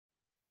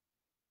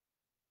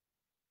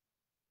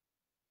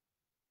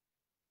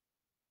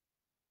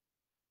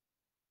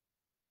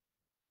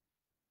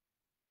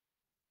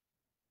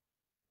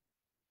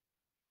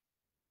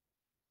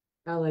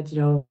I'll let you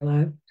know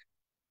live.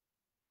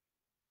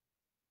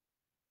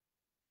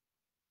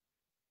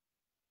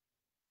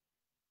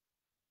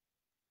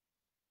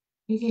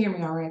 You can hear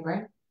me all right,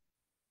 right?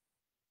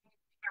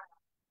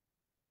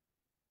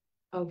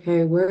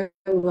 Okay, we're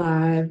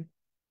live.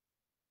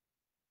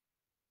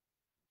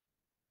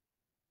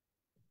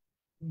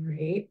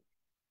 Right.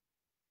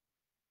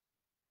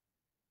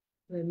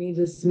 Let me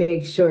just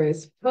make sure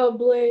it's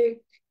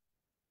public.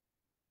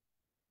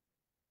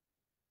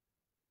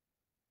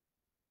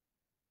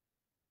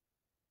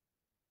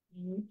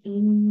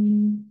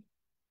 Mm-mm.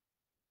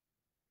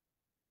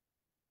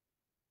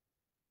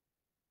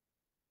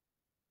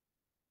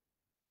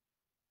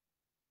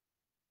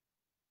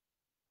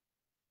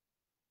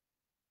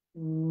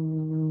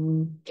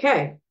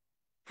 Okay.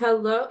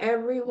 Hello,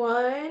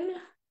 everyone.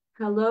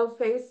 Hello,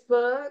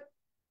 Facebook.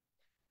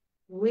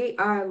 We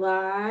are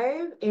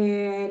live,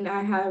 and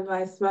I have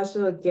my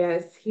special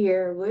guest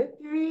here with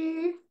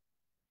me.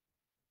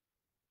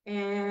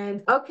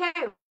 And okay,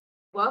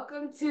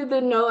 welcome to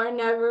the No or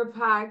Never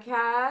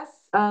podcast.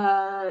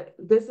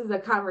 This is a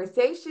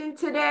conversation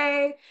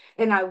today,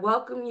 and I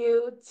welcome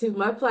you to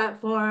my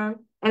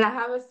platform. And I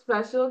have a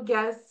special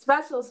guest,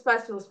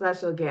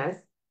 special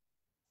guest,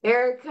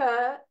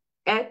 Erika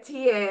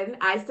Etienne.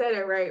 I said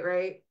it right,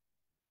 right?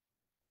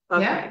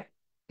 Yep. Okay.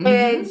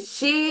 And Mm-hmm.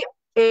 she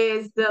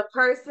is the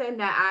person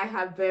that I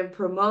have been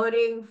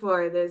promoting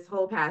for this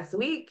whole past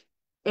week.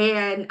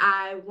 And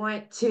I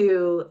want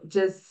to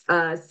just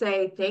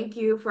say thank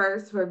you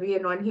first for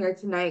being on here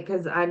tonight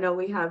because I know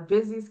we have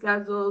busy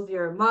schedules.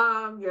 You're a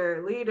mom, you're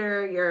a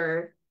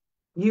leader,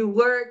 you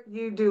work,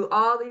 you do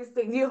all these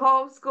things, you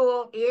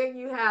homeschool, and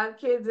you have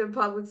kids in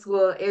public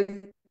school.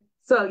 And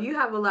so you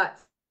have a lot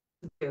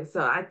to do.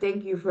 So I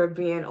thank you for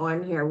being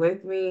on here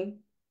with me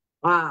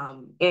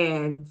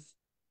and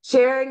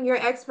sharing your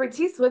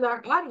expertise with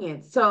our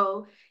audience.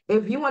 So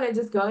if you want to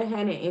just go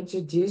ahead and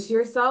introduce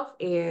yourself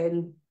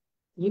and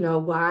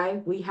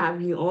why we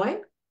have you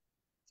on.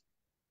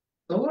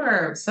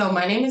 Sure. So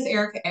my name is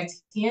Erika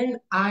Etienne.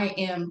 I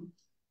am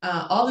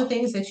all the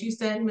things that you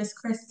said, Miss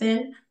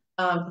Kristen.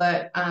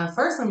 But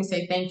first, let me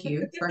say thank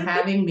you for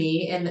having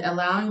me and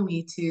allowing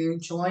me to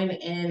join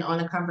in on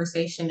a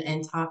conversation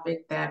and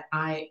topic that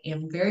I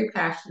am very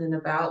passionate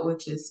about,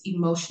 which is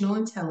emotional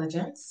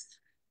intelligence.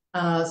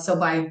 So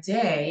by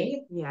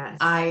day, Yes.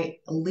 I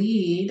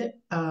lead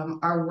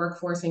our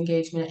workforce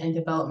engagement and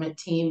development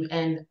team,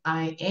 and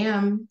I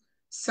am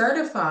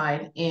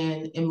certified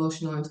in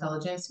emotional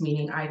intelligence,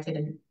 meaning I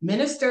can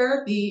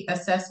administer the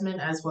assessment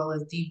as well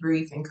as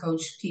debrief and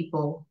coach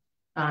people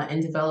in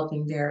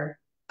developing their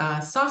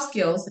soft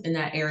skills in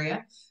that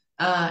area.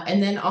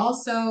 And then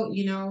also,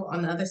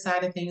 on the other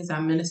side of things,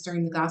 I'm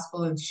ministering the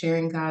gospel and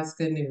sharing God's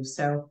good news.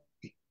 So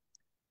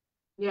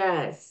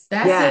Yes.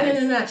 that's it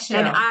in a Yes.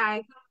 And nutshell.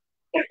 I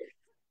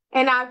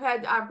and I've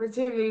had the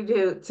opportunity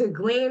to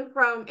glean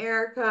from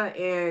Erica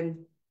and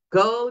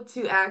go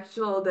to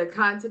actual the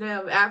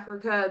continent of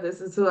Africa.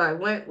 This is who I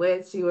went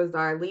with. She was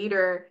our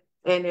leader,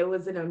 and it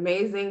was an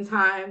amazing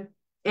time.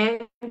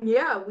 And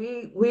yeah,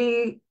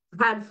 we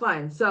had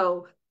fun.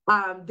 So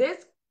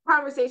this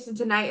conversation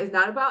tonight is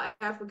not about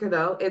Africa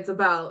though. It's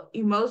about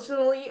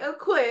emotionally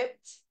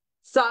equipped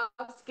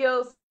soft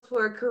skills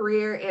for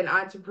career and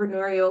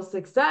entrepreneurial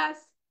success.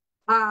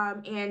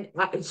 And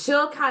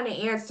she'll kind of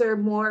answer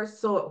more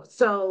so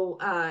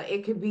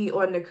it could be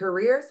on the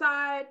career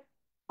side,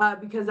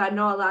 because I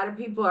know a lot of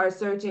people are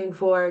searching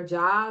for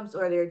jobs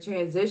or they're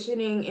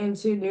transitioning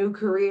into new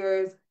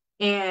careers,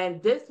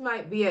 and this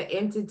might be an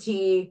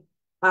entity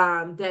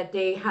that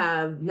they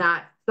have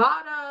not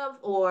thought of,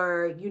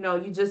 or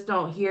you just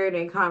don't hear it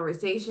in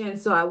conversation.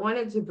 So I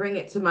wanted to bring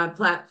it to my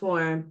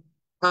platform,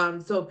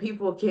 so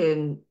people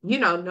can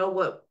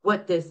know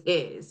what this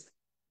is.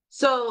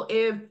 So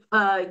if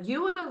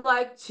you would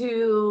like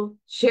to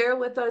share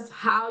with us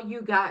how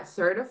you got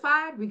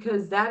certified,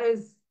 because that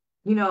is,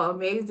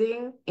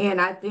 amazing. And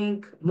I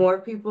think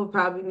more people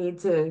probably need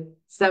to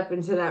step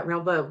into that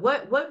realm. But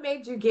what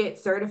made you get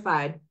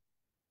certified?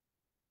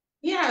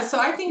 Yeah, so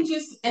I think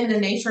just in the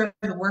nature of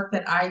the work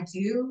that I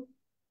do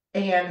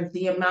and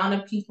the amount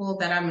of people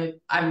that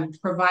I'm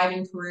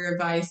providing career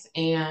advice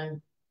and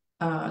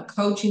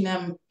coaching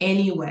them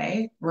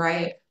anyway,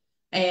 right?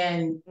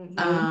 And Hmm.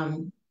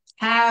 um,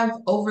 have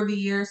over the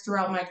years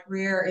throughout my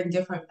career in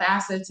different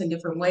facets and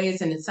different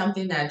ways, and it's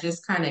something that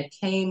just kind of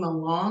came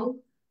along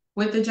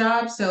with the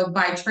job. So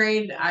by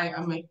trade,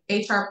 I'm an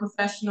HR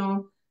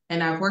professional,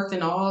 and I've worked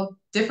in all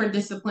different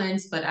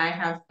disciplines, but I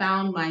have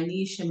found my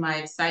niche and my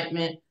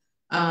excitement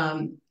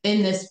in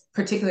this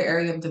particular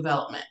area of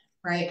development,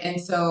 right?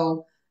 And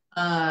so,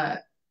 uh,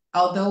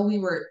 although we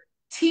were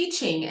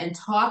teaching and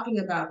talking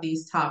about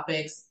these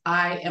topics,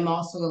 I am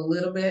also a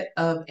little bit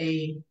of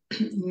a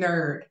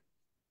nerd.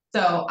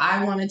 So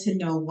I wanted to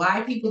know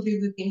why people do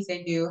the things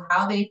they do,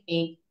 how they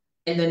think,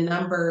 and the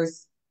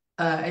numbers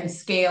and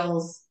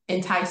scales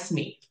entice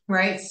me,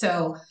 right?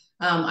 So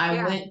I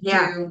Yeah, went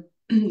yeah.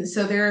 through,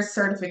 so there's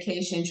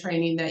certification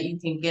training that you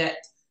can get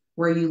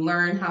where you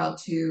learn how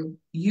to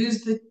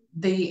use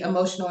the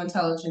emotional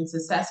intelligence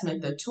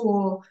assessment, the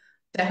tool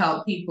to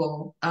help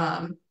people,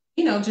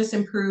 just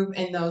improve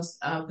in those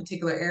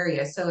particular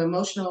areas. So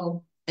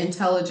emotional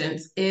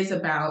intelligence is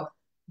about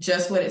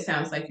just what it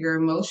sounds like, your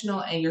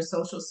emotional and your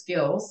social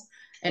skills.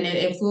 And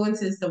it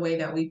influences the way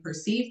that we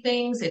perceive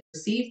things, it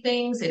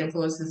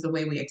influences the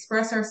way we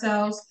express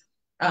ourselves.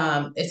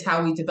 It's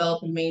how we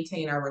develop and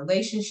maintain our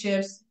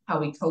relationships, how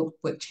we cope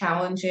with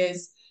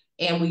challenges,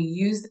 and we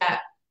use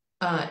that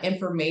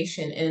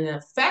information in an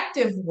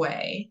effective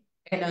way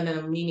and in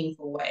a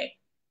meaningful way.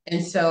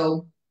 And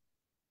so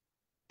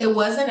it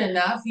wasn't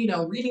enough,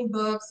 reading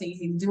books and you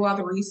can do all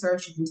the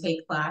research, you can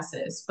take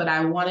classes, but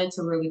I wanted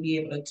to really be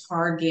able to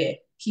target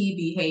key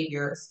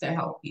behaviors to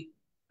help people.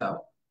 So,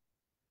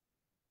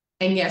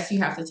 and yes, you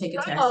have to take a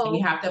test and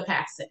you So, have to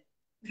pass it.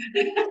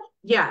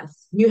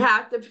 yes, you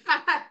have to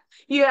pass.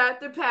 You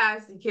have to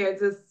pass. You can't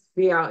just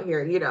be out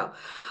here,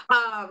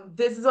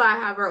 This is why I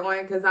have her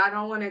on because I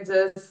don't want to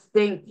just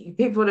think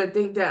people to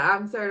think that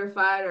I'm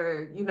certified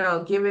or,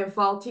 giving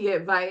faulty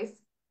advice.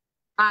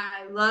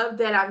 I love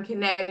that I'm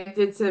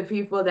connected to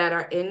people that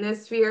are in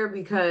this sphere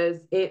because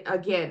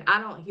again, I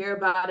don't hear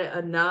about it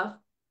enough.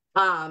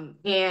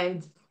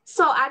 And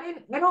so I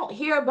don't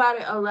hear about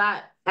it a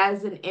lot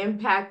as an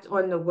impact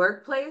on the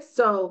workplace.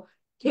 So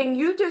can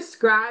you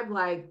describe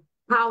like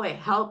how it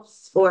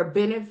helps or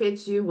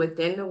benefits you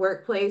within the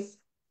workplace,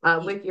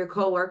 with your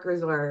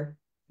coworkers or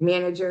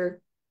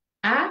manager?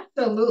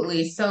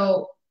 Absolutely.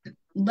 So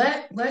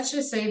let's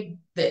just say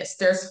this.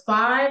 There's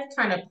five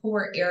kind of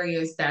core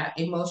areas that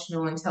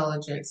emotional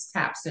intelligence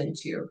taps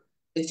into.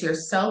 It's your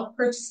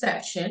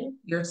self-perception,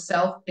 your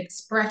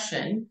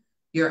self-expression,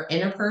 your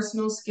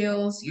interpersonal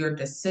skills, your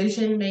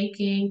decision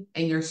making,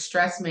 and your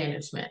stress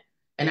management.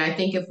 And I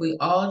think if we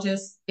all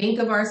just think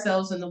of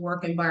ourselves in the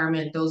work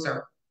environment, those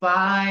are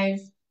five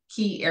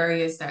key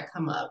areas that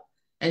come up.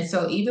 And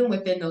so even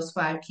within those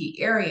five key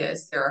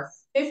areas, there are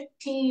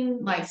 15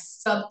 like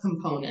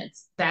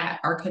subcomponents that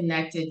are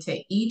connected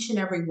to each and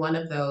every one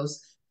of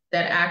those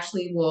that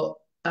actually will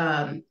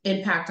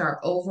impact our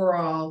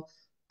overall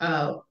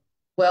uh,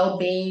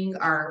 well-being,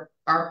 our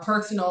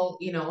personal,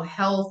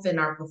 health and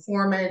our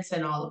performance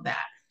and all of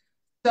that.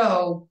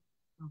 So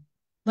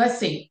let's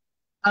see.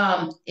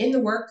 In the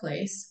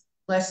workplace,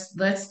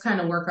 let's kind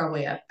of work our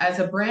way up. As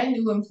a brand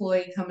new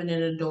employee coming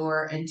in the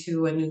door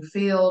into a new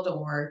field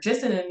or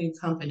just in a new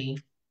company,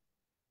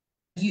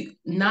 you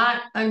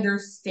not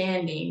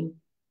understanding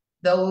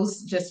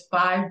those just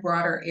five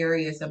broader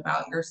areas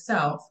about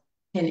yourself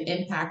can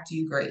impact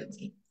you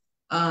greatly.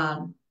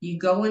 You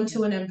go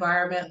into an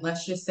environment,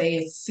 let's just say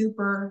it's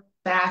super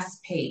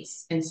fast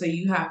paced. And so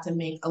you have to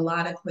make a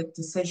lot of quick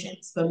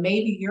decisions. But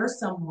maybe you're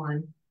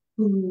someone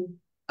who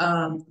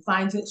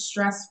finds it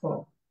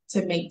stressful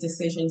to make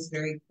decisions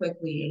very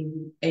quickly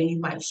and you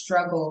might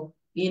struggle,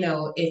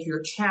 if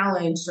you're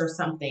challenged or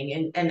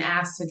something and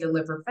asked to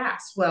deliver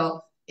fast.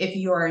 Well, if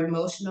you're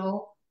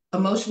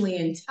emotionally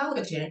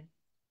intelligent,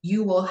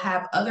 you will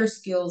have other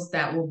skills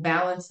that will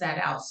balance that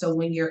out. So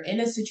when you're in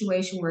a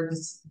situation where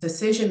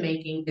decision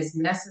making is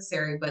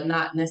necessary, but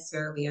not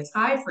necessarily as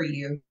high for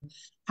you,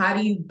 how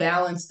do you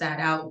balance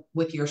that out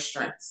with your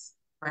strengths,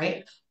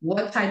 right?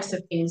 What types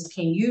of things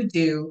can you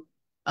do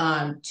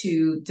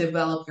to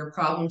develop your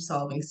problem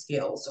solving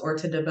skills or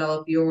to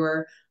develop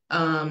your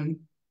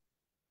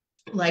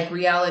like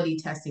reality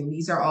testing?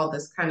 These are all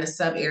this kind of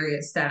sub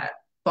areas that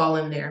fall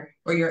in there,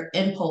 or your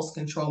impulse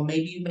control.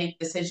 Maybe you make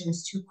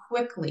decisions too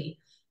quickly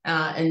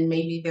and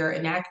maybe they're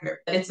inaccurate.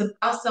 But it's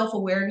about self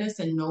awareness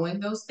and knowing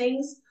those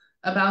things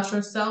about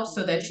yourself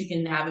so that you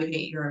can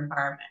navigate your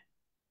environment.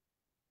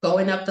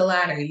 Going up the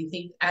ladder, you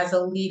think as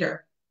a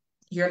leader,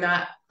 you're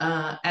not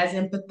as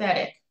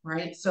empathetic,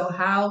 right? So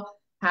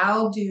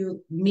how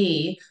do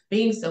me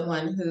being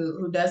someone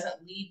who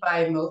doesn't lead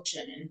by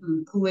emotion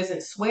and who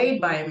isn't swayed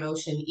by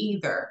emotion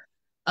either,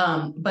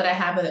 but I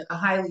have a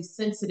highly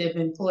sensitive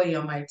employee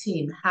on my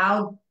team.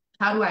 How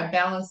do I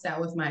balance that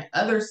with my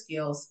other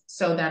skills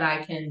so that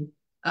I can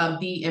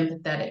be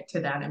empathetic to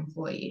that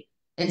employee?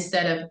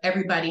 Instead of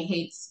everybody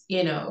hates,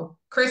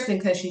 Kristen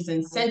because she's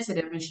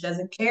insensitive and she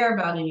doesn't care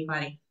about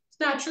anybody. It's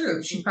not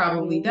true. She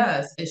probably Mhm.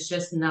 does. It's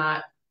just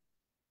not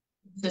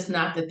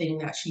the thing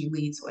that she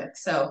leads with.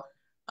 So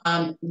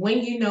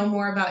when you know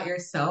more about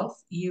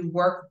yourself, you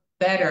work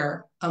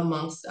better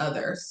amongst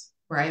others,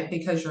 right?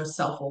 Because you're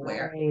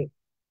self-aware. Right.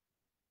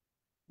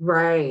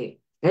 Right.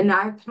 And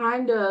I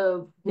kind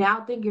of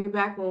now thinking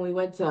back when we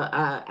went to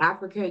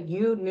Africa,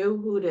 you knew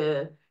who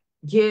to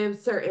give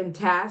certain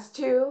tasks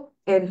to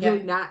and who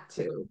Yep. not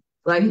to.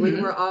 Like we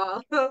Mm-hmm. were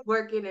all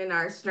working in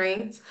our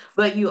strengths,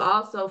 but you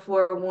also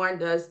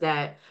forewarned us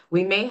that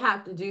we may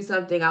have to do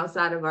something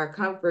outside of our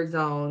comfort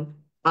zone,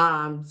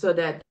 so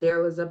that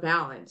there was a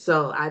balance.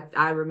 So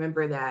I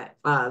remember that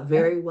Yep.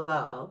 very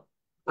well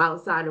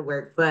outside of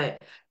work.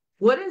 But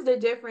what is the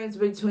difference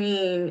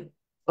between,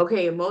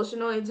 okay,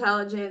 emotional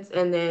intelligence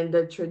and then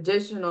the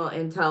traditional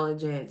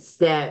intelligence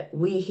that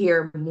we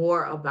hear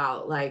more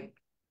about? Like,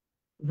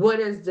 what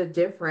is the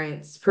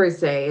difference per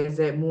se? Is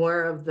it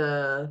more of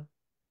the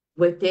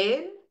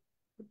within?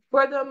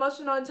 for the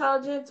emotional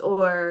intelligence,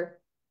 or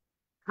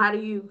how do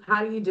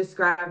you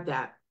describe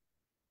that?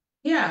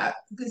 Yeah,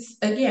 because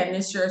again,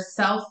 it's your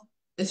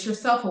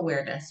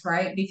self-awareness,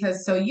 right?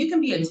 Because so you can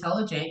be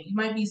intelligent, you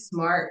might be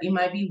smart, you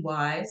might be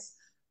wise,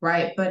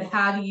 right? But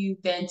how do you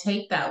then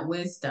take that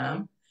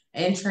wisdom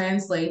and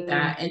translate Mm,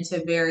 that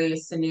into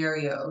various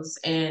scenarios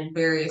and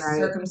various right,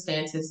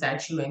 circumstances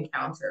that you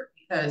encounter?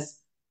 Because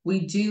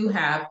we do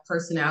have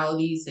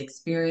personalities,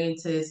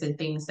 experiences, and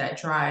things that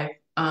drive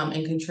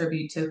and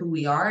contribute to who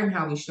we are and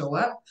how we show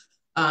up.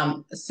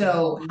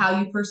 So how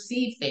you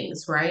perceive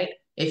things, right?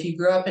 If you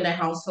grew up in a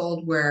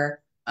household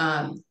where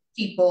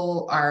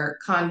people are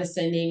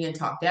condescending and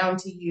talk down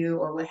to you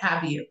or what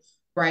have you,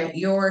 right?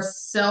 Your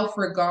self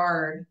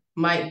regard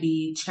might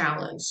be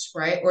challenged,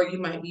 right? Or you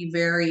might be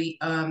very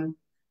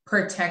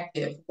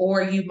protective,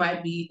 or you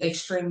might be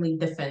extremely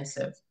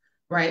defensive,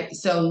 right?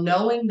 So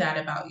knowing that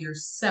about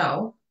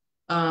yourself,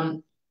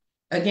 um,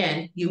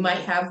 again, you might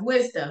have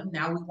wisdom.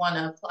 Now we want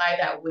to apply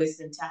that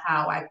wisdom to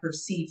how I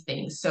perceive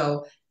things.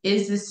 So,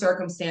 is this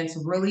circumstance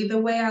really the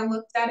way I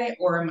looked at it,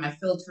 or am I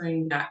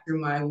filtering that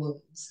through my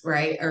wounds,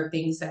 right? Or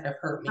things that have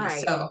hurt me?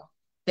 right. So,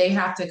 they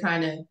have to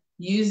kind of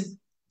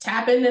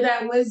tap into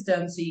that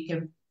wisdom so you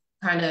can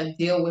kind of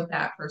deal with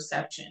that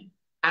perception.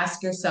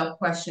 Ask yourself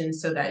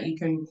questions so that you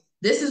can.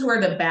 This is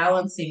where the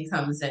balancing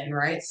comes in,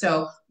 right?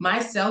 So, my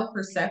self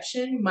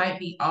perception might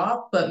be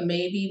off, but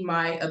maybe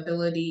my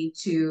ability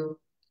to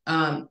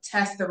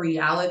test the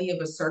reality of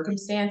a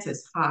circumstance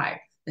is high.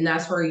 And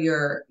that's where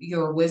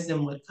your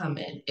wisdom would come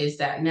in, is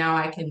that now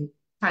I can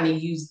kind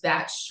of use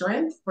that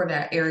strength for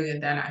that area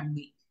that I'm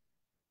weak.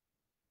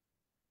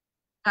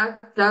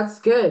 That's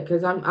good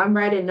because I'm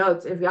writing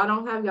notes. If y'all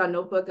don't have y'all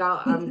notebook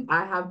out,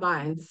 I have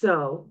mine.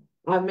 So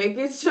I'm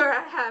making sure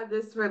I have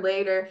this for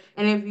later.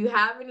 And if you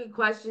have any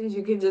questions,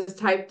 you can just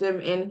type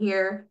them in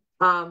here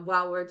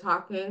while we're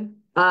talking.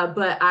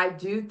 But I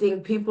do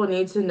think people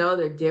need to know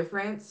the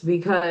difference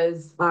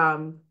because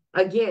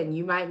again,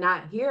 you might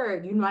not hear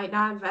it, you might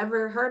not have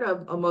ever heard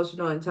of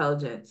emotional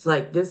intelligence.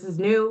 Like this is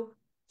new,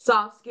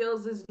 soft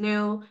skills is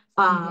new.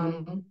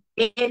 Mm-hmm.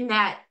 In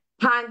that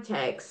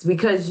context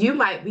because you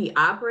might be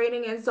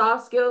operating in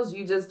soft skills,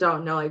 you just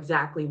don't know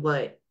exactly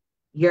what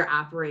you're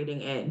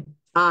operating in.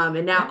 And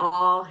that Yeah,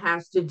 all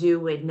has to do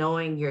with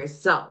knowing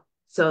yourself.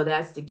 So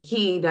that's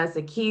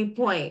a key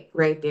point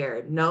right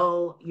there.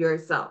 Know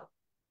yourself.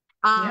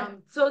 yeah.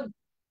 So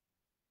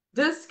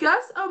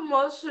discuss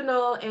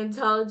emotional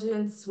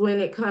intelligence when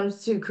it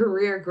comes to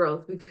career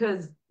growth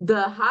because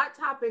the hot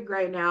topic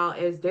right now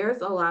is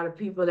there's a lot of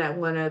people that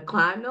want to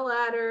climb the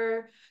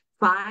ladder,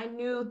 find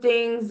new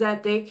things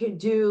that they could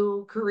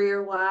do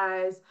career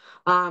wise.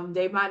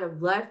 They might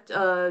have left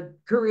a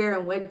career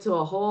and went to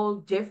a whole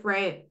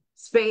different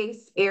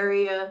space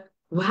area.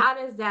 How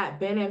does that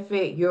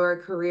benefit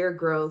your career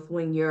growth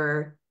when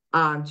you're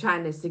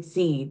trying to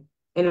succeed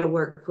in a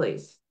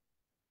workplace?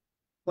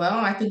 Well,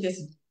 I think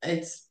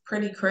it's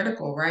pretty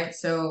critical, right?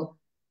 So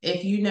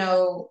if you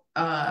know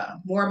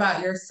more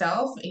about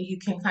yourself and you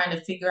can kind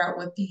of figure out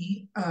what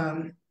the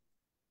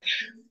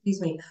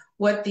excuse me,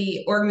 what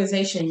the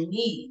organization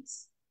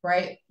needs,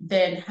 right?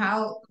 Then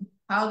how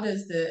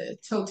does the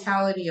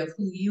totality of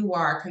who you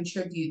are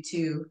contribute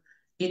to,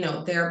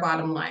 their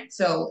bottom line?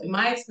 So in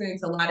my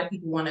experience, a lot of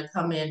people want to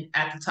come in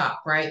at the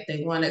top, right?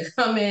 They want to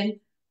come in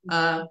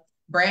uh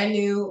brand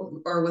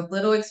new or with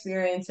little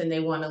experience and they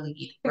want to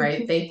lead,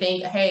 right? They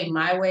think, hey,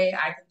 my way,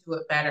 I can do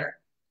it better.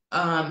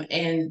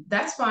 And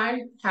that's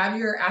fine. Have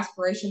your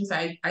aspirations.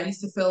 I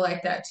used to feel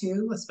like that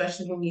too,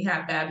 especially when you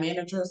have bad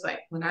managers.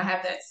 Like when I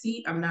have that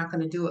seat, I'm not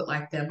going to do it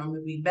like them. I'm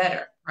going to be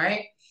better,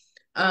 right?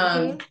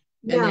 Um, Mhm. and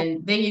Yeah.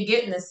 then you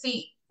get in the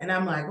seat, and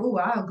I'm like, oh,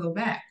 I'll go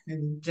back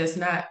and just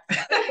not,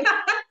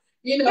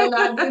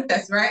 not do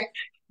this, right?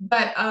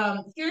 But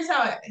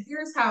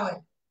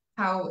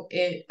how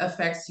it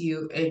affects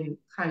you in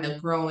kind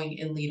of growing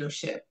in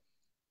leadership.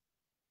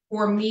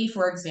 For me,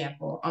 for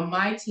example, on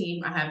my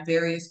team, I have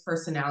various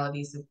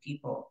personalities of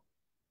people.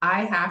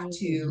 I have Mhm.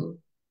 to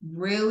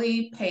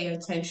really pay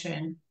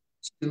attention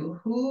to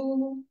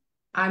who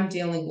I'm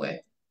dealing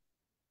with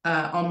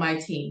on my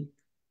team.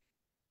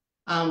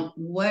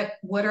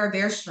 What are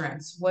their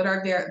strengths? What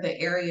are the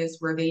areas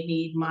where they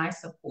need my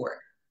support?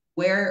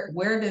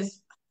 Where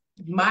does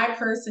my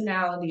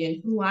personality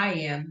and who I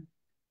am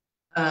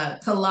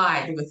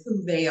collide with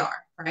who they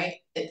are, right?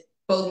 It's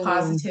both Mhm.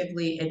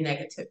 positively and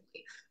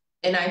negatively.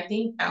 And I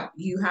think that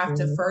you have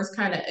to Mhm. first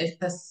kind of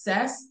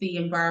assess the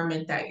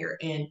environment that you're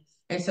in.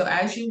 And so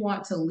as you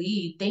want to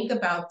lead, think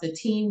about the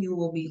team you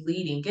will be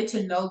leading. Get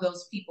to know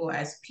those people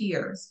as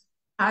peers.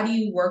 How do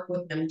you work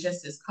with them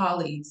just as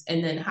colleagues?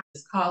 And then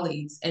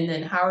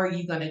how are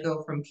you going to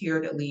go from peer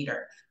to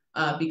leader?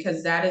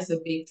 Because that is a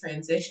big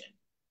transition.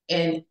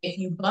 And if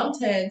you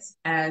bumped heads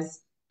as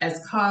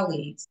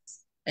colleagues,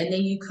 and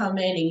then you come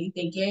in and you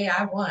think, yeah,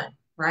 I won,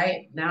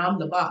 right? Now I'm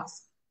the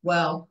boss.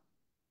 Well,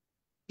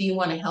 do you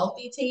want a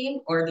healthy team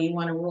or do you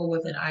want to rule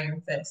with an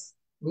iron fist?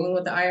 Ruling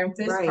with the iron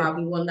fist Right.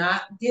 probably will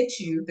not get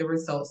you the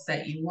results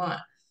that you want.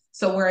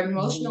 So where Mhm.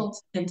 emotional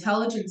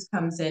intelligence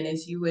comes in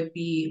is you would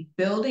be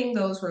building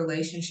those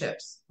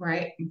relationships,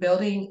 right?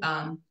 Building,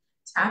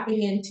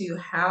 tapping into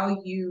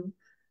how you,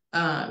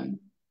 um,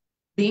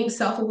 being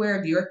self-aware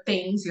of your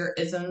things, your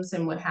isms,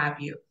 and what have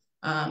you.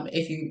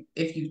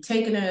 If you've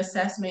taken an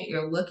assessment,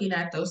 you're looking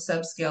at those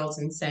subscales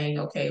and saying,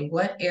 okay,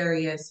 what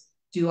areas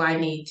do I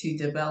need to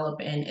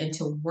develop and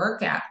to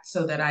work at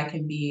so that I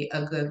can be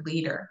a good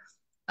leader?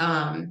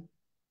 Um,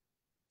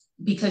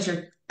 because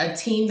you're a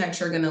team that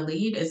you're going to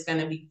lead is going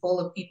to be full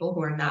of people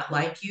who are not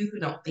like you, who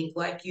don't think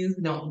like you,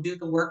 who don't do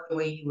the work the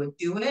way you would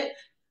do it.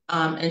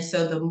 And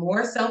so the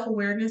more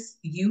self-awareness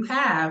you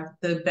have,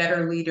 the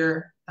better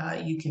leader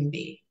you can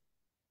be.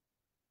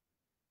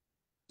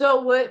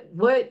 So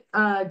what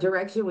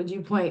direction would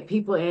you point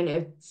people in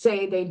if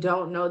say they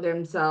don't know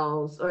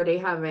themselves or they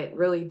haven't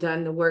really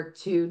done the work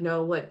to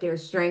know what their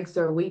strengths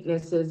or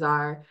weaknesses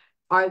are?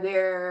 Are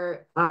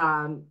there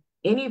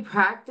any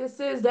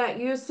practices that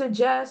you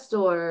suggest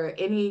or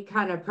any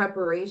kind of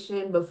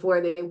preparation before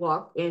they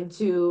walk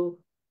into,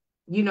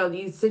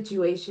 these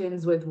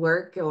situations with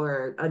work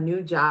or a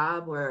new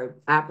job or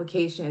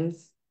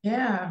applications?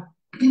 Yeah.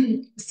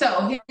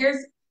 So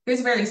here's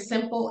a very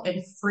simple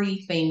and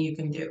free thing you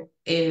can do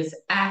is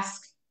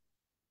ask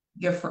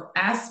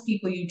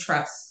people you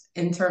trust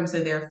in terms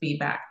of their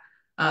feedback,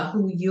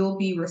 who you'll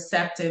be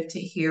receptive to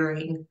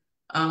hearing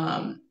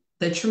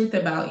the truth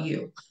about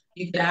you.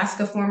 You could ask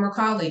a former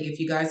colleague if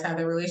you guys have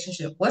a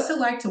relationship, what's it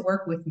like to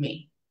work with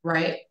me,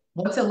 right?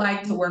 What's it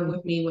like to work Mhm.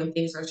 with me when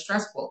things are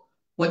stressful?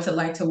 What's it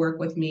like to work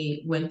with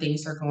me when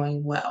things are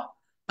going well?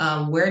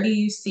 Where do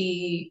you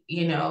see,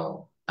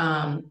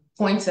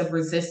 points of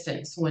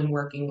resistance when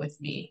working with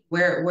me?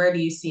 Where do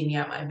you see me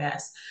at my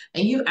best?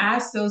 And you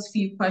ask those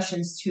few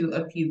questions to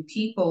a few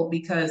people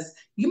because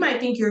you might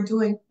think you're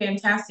doing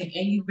fantastic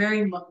and you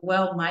very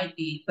well might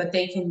be, but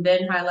they can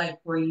then highlight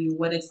for you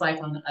what it's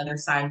like on the other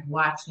side,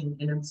 watching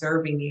and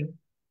observing you,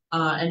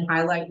 and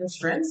highlight your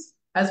strengths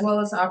as well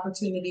as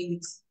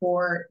opportunities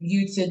for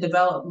you to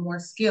develop more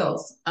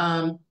skills.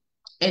 And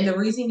the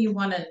reason you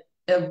want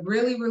to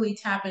really, really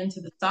tap into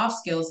the soft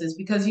skills is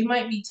because you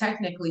might be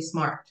technically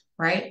smart,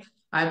 right?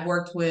 I've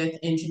worked with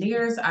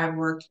engineers, I've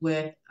worked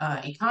with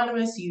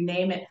economists, you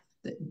name it.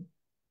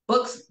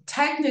 Books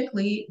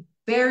technically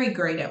very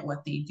great at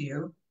what they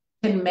do,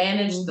 can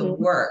manage the Mhm.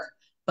 work,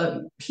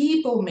 but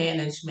people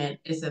management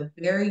is a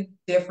very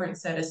different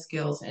set of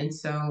skills. And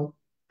so,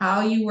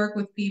 how you work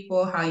with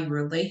people, how you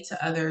relate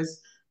to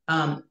others,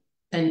 um,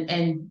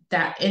 and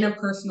that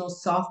interpersonal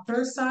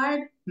softer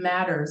side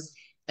matters.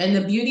 And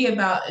the beauty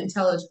about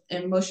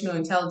emotional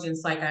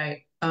intelligence, like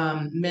I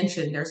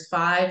mentioned, there's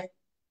five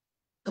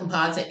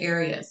composite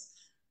areas.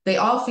 They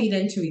all feed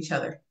into each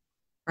other,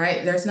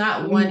 right? There's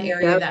not one Mhm.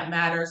 area Yep. that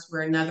matters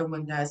where another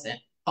one doesn't.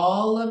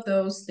 All of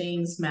those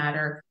things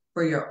matter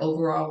for your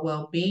overall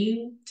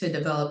well-being, to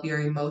develop your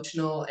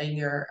emotional and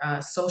your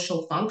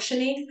social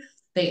functioning.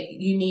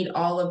 You need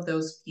all of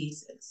those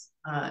pieces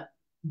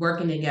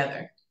working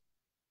together.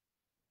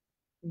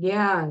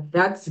 Yeah,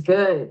 that's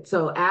good.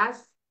 So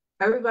ask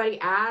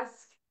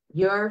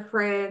your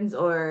friends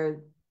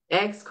or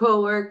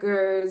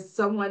ex-coworkers,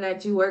 someone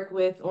that you work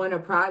with on a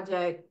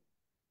project,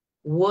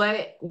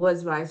 what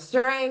was my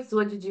strengths?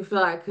 What did you feel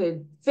I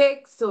could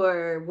fix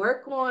or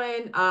work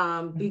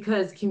on?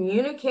 Because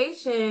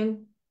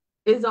communication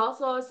is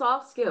also a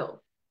soft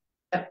skill.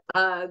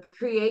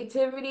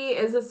 Creativity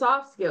is a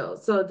soft skill.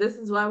 So this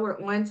is why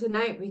we're on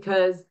tonight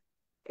because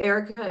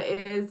Erika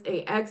is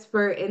a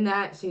expert in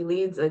that. She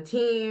leads a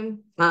team.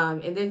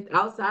 And then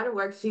outside of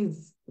work,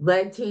 she's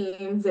led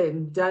teams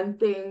and done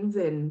things.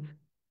 And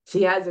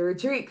she has a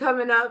retreat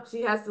coming up.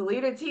 She has to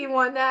lead a team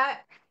on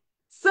that.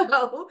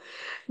 So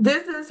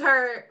this is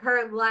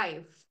her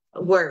life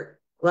work.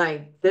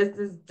 Like this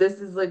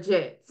is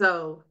legit.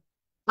 So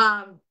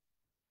um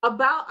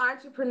about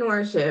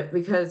entrepreneurship,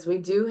 because we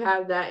do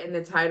have that in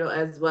the title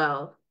as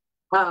well.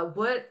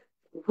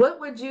 What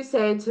would you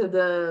say to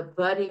the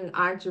budding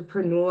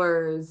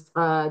entrepreneurs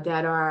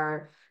that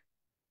are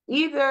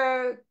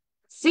either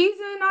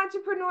seasoned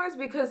entrepreneurs,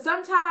 because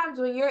sometimes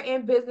when you're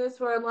in business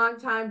for a long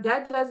time,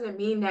 that doesn't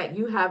mean that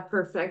you have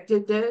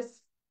perfected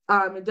this.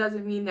 It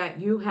doesn't mean that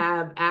you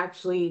have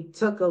actually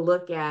took a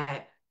look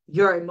at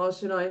your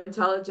emotional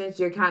intelligence.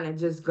 You're kind of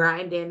just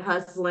grinding,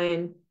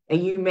 hustling,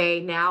 and you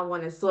may now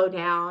want to slow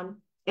down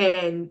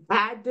and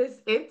add this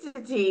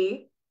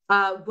entity.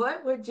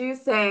 What would you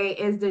say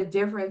is the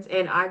difference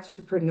in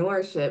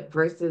entrepreneurship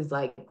versus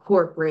like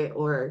corporate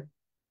or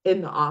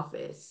in the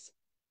office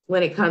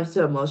when it comes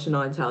to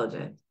emotional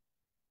intelligence?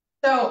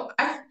 So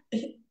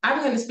I'm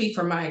going to speak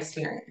from my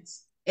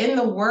experience in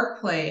the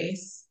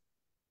workplace.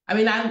 I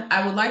mean,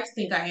 I would like to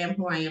think I am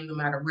who I am no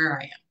matter where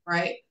I am,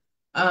 right?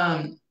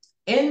 Um,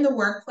 in the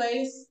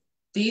workplace,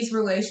 these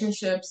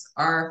relationships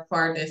are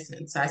far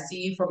distance. I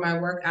see you for my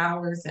work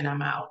hours and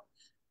I'm out.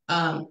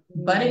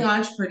 Budding Mm.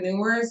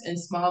 entrepreneurs in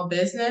small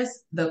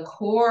business, the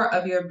core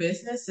of your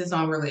business is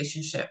on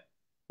relationship.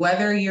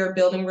 Whether you're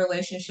building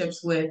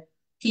relationships with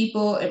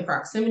people in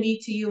proximity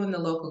to you in the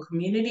local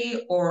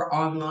community or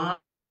online,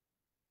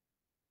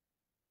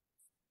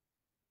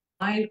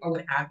 or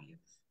what have you.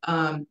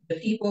 The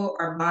people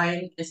are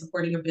buying and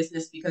supporting your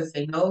business because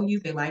they know you,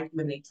 they like you,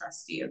 and they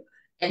trust you.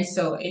 And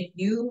so if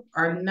you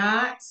are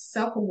not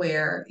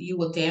self-aware, you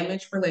will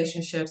damage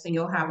relationships and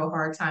you'll have a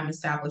hard time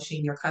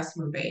establishing your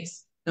customer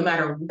base, no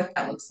matter what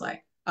that looks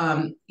like.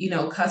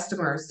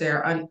 Customers,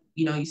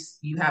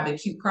 you have a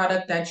cute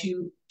product that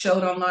you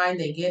showed online,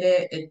 they get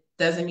it, it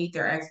doesn't meet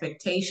their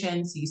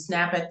expectations, you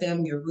snap at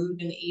them, you're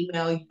rude in the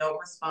email, you don't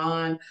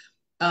respond,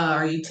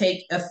 or you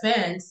take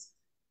offense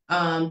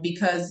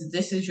because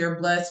this is your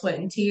blood, sweat,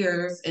 and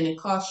tears, and it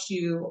costs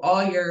you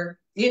all your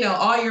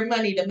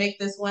money to make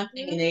this one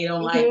thing, and they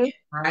don't like Mm-hmm. it,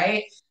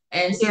 right?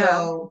 And Yeah.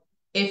 so,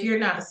 if you're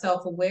not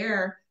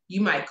self-aware,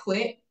 you might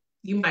quit.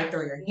 You might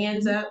throw your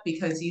hands Mm-hmm. up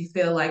because you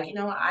feel like,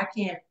 I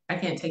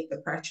can't take the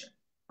pressure,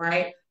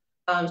 right?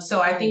 So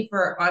I Right. think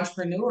for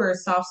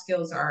entrepreneurs, soft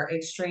skills are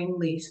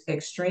extremely,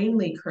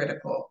 extremely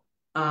critical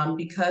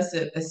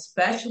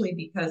especially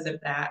because of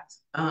that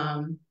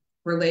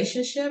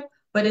relationship,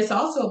 but it's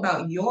also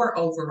about your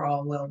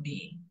overall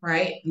well-being,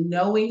 right?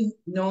 Knowing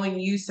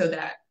you so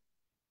that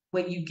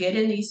when you get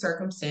in these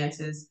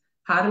circumstances,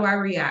 how do I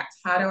react?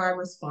 How do I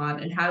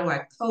respond? And how do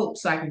I cope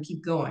so I can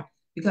keep going?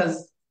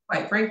 Because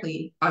quite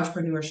frankly,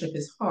 entrepreneurship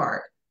is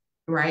hard,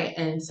 right?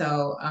 And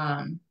so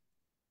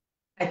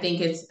I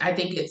think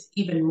it's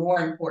even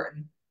more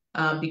important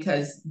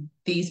because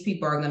these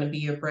people are going to be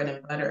your bread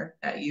and butter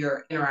that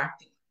you're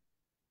interacting.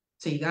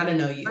 So you got to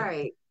know you.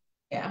 Right.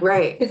 Yeah.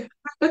 Right.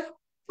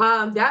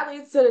 That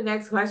leads to the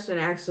next question,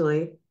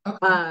 actually. Okay.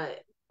 Uh,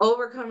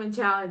 Overcoming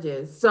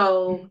challenges.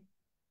 So,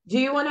 do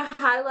you want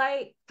to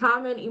highlight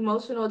common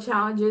emotional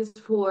challenges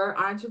for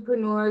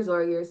entrepreneurs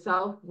or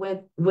yourself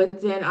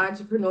within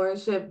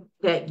entrepreneurship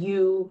that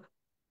you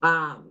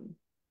um,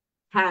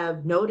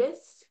 have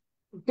noticed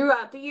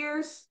throughout the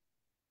years?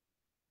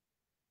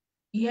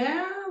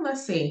 Yeah,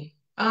 let's see.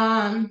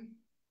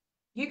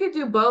 You could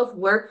do both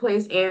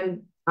workplace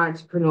and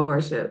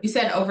entrepreneurship. You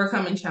said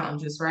overcoming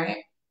challenges, right?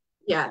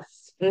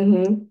 Yes.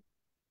 Mm-hmm.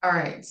 All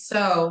right.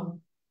 So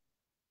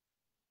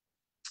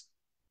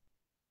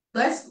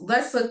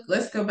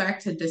let's go back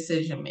to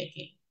decision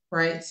making,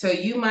 right? So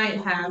you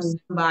might have Mm-hmm.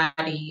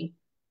 somebody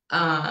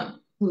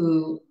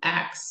who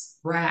acts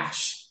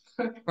rash,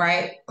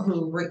 right?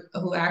 Who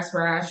acts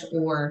rash,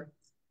 or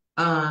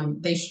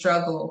they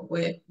struggle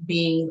with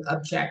being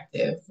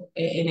objective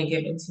in a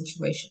given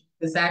situation,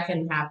 because that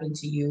can happen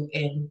to you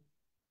in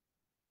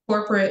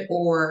corporate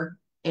or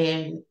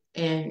in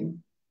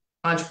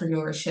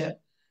entrepreneurship.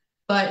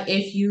 But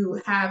if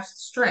you have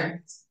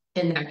strengths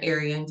in that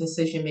area in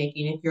decision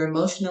making, if you're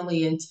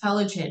emotionally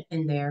intelligent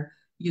in there,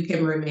 you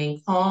can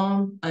remain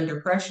calm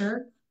under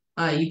pressure.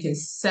 You can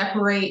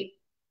separate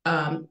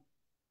um,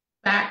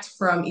 fact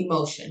from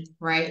emotion,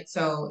 right?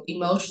 So Mm-hmm.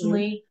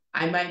 emotionally,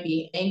 I might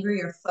be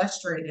angry or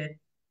frustrated,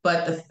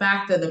 but the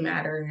fact of the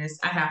matter is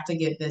I have to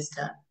get this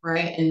done,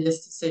 right? And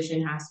this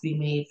decision has to be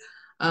made.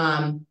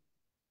 Um,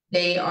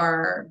 they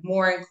are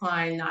more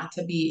inclined not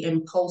to be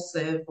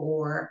impulsive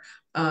or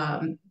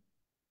um,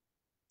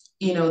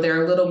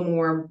 they're a little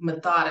more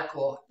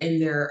methodical in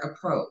their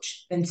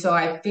approach. And so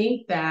I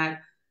think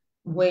that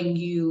when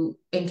you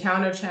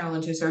encounter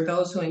challenges, or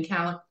those who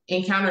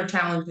encounter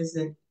challenges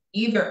in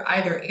either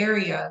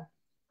area,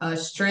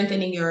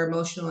 strengthening your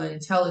emotional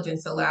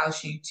intelligence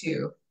allows you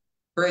to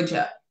bridge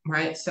up,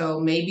 right? So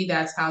maybe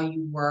that's how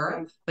you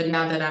were, but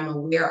now that I'm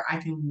aware, I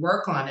can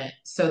work on it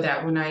so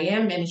that when I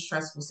am in a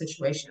stressful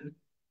situation,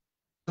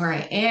 or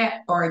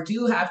I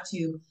do have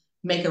to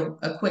make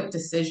a quick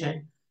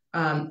decision,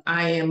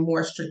 I am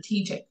more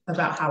strategic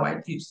about how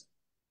I do so.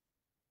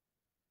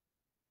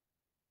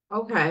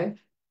 Okay.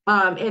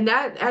 And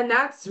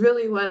that's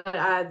really what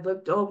I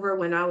looked over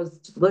when I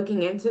was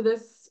looking into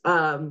this.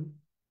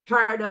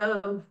 Part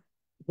of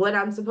what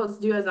I'm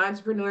supposed to do as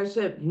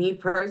entrepreneurship, me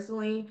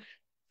personally,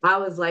 I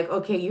was like,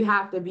 okay, you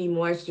have to be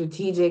more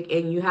strategic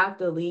and you have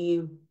to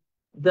leave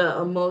the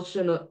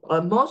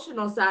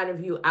emotional side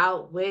of you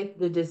out with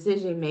the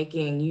decision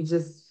making.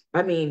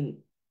 I mean,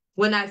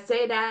 when I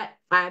say that,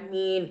 I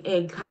mean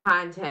in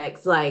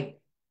context, like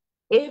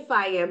if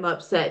I am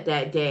upset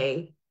that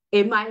day,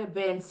 it might have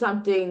been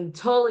something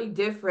totally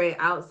different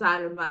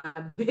outside of my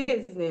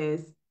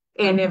business.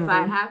 And if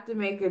I Mm-hmm. have to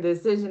make a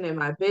decision in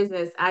my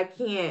business, I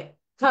can't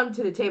come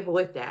to the table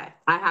with that.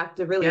 I have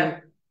to really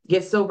Yep.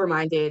 get sober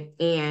minded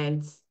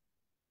and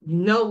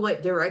know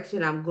what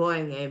direction I'm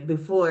going in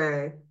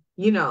before,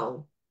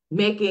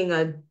 making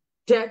a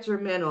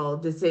detrimental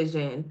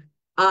decision.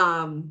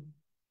 Um,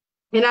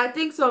 and I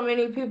think so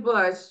many people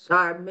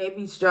are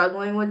maybe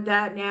struggling with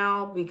that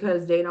now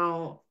because they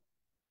don't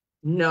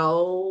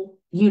know,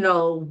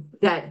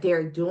 that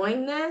they're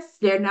doing this.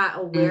 They're not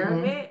aware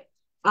of Mm-hmm.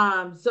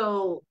 it.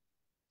 So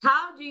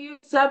how do you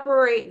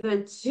separate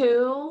the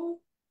two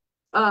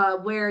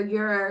where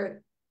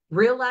you're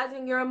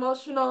realizing you're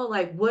emotional?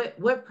 Like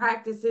what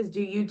practices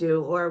do you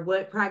do or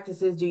what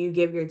practices do you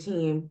give your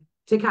team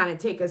to kind of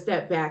take a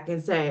step back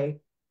and say,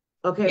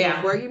 okay, Yeah.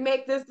 before you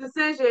make this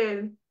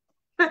decision,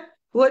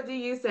 what do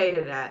you say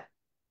to that?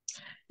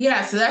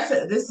 Yeah, so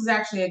this is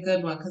actually a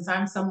good one because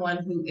I'm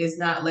someone who is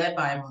not led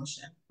by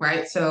emotion,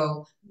 right?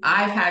 So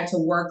I've had to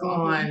work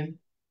Mm-hmm. on,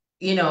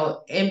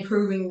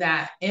 improving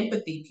that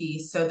empathy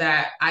piece so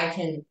that I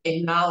can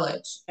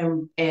acknowledge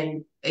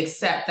and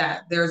accept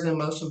that there's an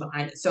emotion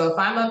behind it. So if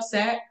I'm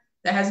upset,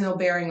 that has no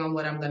bearing on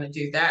what I'm going to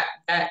do. That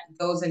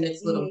goes in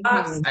its little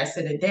box. Mm-hmm. I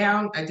sit it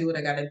down, I do what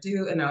I got to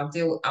do, and I'll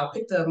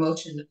pick the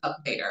emotion up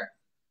later.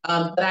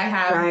 But I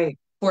have, Right.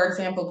 for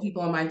example,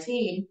 people on my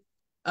team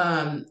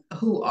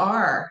who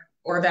are,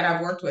 or that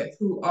I've worked with,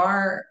 who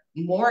are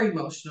more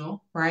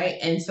emotional, right?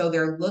 And so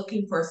they're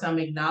looking for some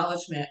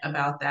acknowledgement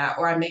about that,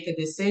 or I make a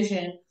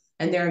decision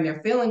and they're in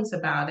their feelings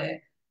about it.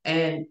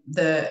 And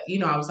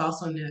I was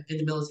also in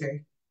the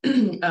military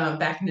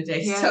back in the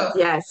day. Yes, So,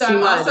 yes, so she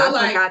I'm was. also I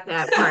like, forgot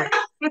that part.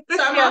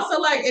 so I'm Yeah. also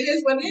like, it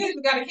is what it is.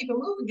 We got to keep it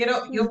moving. Get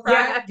up, you'll cry,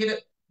 Yeah. get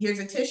it. Here's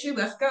a tissue.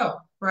 Let's go.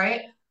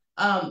 Right.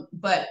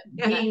 But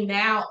Yeah. being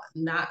now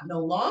not no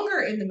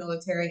longer in the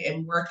military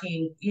and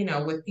working,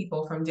 with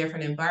people from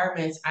different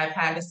environments, I've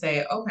had to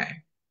say, okay,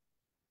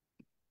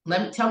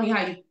 tell me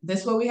how you,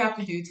 this is what we have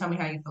to do. Tell me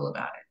how you feel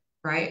about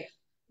it. Right.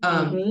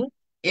 Um, Mm-hmm.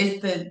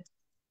 is the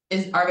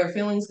are their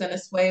feelings going to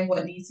sway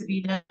what needs to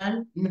be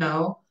done?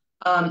 No.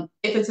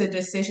 If it's a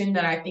decision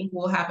that I think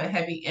will have a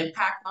heavy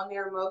impact on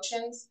their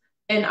emotions,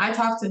 and I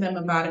talked to them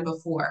about it Mm-hmm.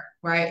 before,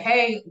 right?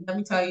 Hey, let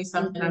me tell you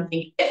something. Mm-hmm. I'm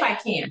thinking, if I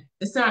can,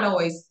 it's not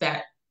always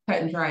that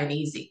cut and dry and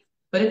easy,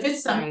 but if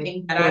it's Right.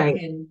 something that I Right.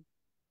 can,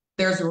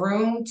 there's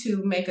room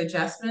to make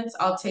adjustments,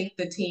 I'll take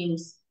the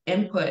team's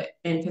input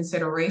in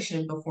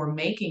consideration before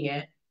making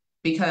it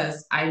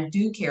because I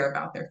do care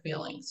about their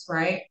feelings,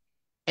 right?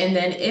 And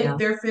then if Yeah.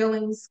 their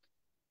feelings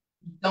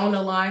don't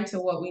align to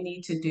what we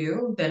need to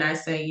do, then I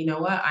say, you know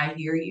what, I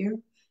hear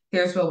you.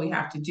 Here's what we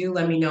have to do.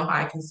 Let me know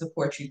how I can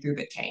support you through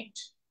the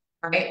change.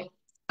 Right.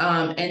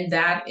 And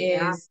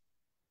Yeah.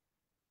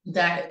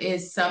 that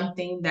is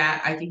something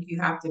that I think you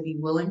have to be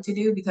willing to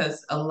do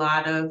because a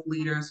lot of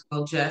leaders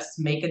will just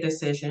make a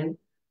decision,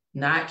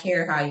 not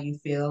care how you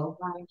feel,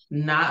 Right.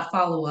 not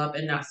follow up,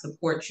 and not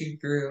support you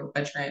through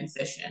a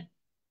transition.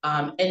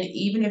 And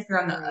even if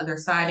you're on the Right. other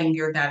side and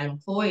you're that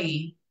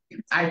employee,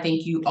 I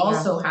think you Yeah.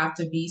 also have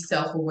to be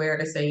self aware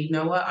to say, you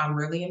know what, I'm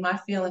really in my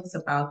feelings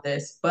about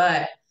this,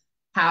 but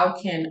how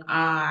can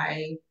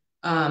I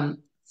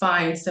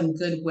find some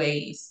good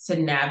ways to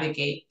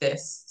navigate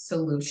this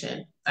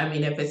solution? I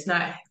mean, if it's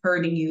not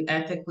hurting you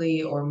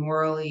ethically or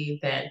morally,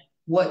 then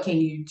what can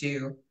you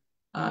do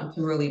to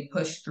really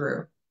push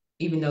through,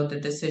 even though the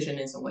decision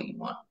isn't what you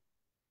want?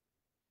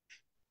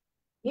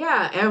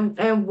 Yeah.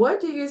 And what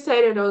do you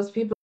say to those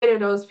people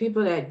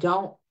that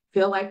don't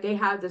feel like they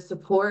have the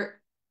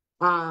support,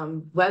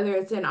 whether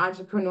it's in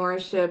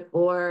entrepreneurship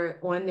or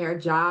on their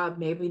job?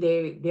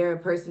 Maybe they're a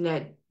person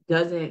that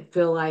doesn't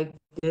feel like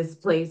this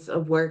place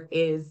of work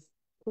is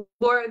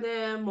for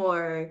them,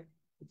 or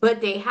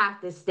but they have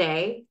to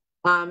stay.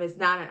 It's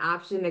not an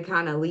option to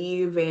kind of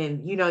leave,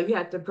 and you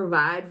have to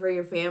provide for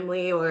your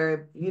family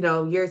or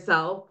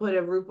yourself, put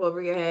a roof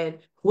over your head.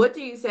 What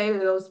do you say to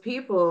those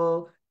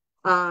people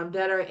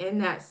that are in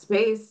that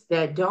space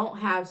that don't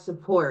have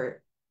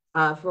support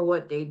for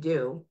what they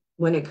do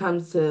when it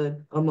comes to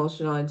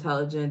emotional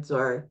intelligence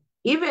or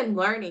even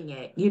learning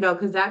it?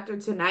 Because after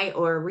tonight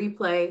or a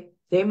replay,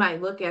 they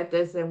might look at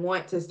this and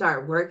want to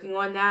start working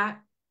on that,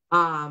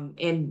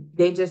 and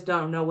they just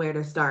don't know where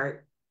to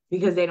start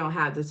because they don't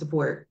have the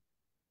support.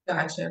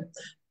 Gotcha.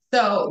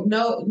 So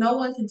no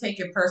one can take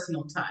your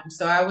personal time.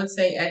 So I would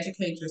say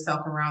educate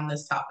yourself around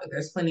this topic.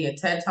 There's plenty of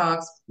TED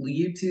Talks,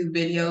 YouTube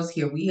videos.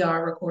 Here we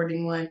are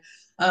recording one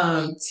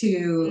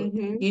to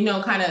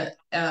Mm-hmm. kind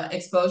of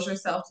expose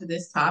yourself to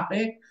this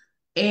topic.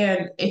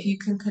 And if you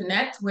can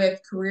connect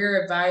with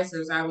career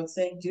advisors, I would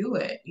say do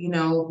it.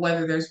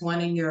 Whether there's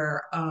one in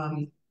your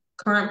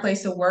current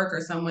place of work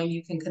or someone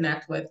you can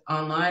connect with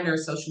online or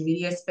social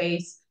media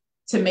space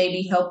to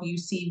maybe help you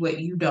see what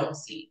you don't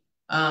see.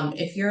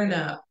 If you're in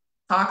a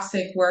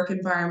toxic work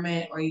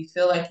environment or you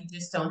feel like you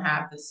just don't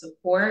have the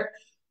support,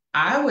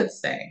 I would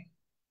say,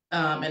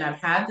 and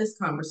I've had this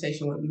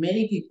conversation with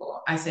many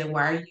people, I say,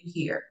 why are you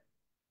here?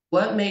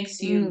 What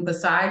makes you, Mm,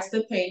 besides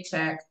the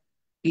paycheck,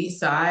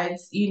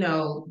 besides,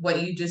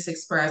 what you just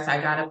expressed,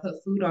 I got to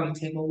put food on the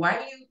table.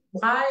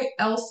 Why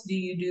else do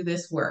you do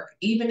this work?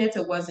 Even if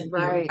it wasn't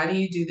here, right. why do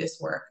you do this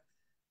work?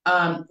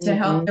 To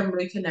help Mm-hmm. them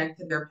reconnect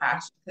to their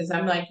passion. Because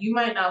I'm like, you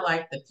might not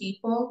like the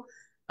people,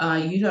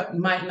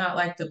 might not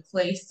like the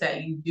place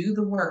that you do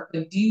the work,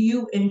 but do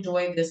you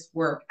enjoy this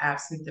work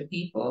absent the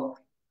people?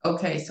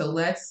 Okay, so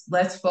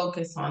let's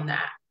focus on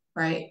that,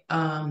 right?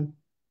 And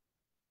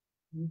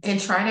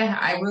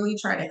I really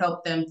try to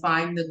help them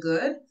find the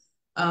good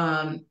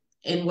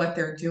in what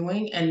they're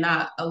doing and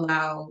not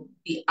allow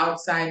the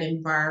outside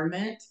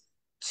environment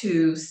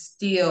to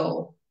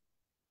steal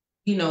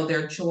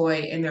their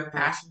joy and their Right.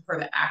 passion for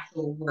the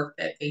actual work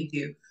that they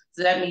do.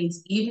 So that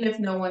means even if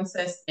no one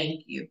says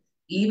thank you,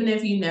 even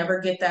if you never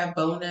get that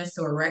bonus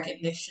or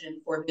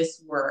recognition for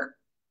this work,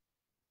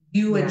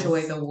 you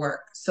enjoy Yes. the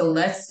work. So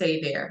let's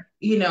stay there.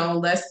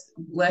 Let's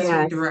Yes.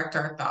 redirect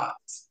our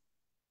thoughts.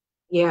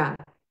 Yeah.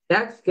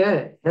 That's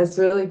good. That's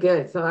really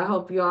good. So I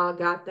hope you all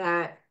got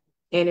that.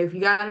 And if you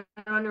got it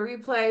on the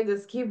replay,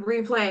 just keep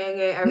replaying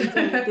it every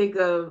time you think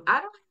of I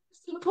don't have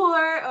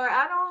support or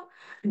I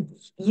don't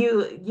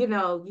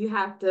you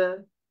have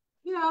to,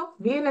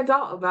 be an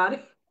adult about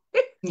it.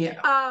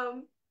 Yeah.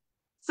 Um,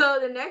 so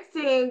the next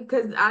thing,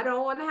 because I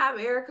don't want to have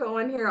Erika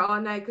on here all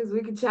night because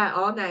we can chat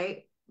all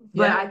night,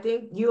 but I Yep.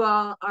 think you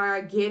all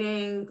are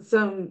getting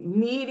some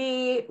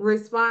meaty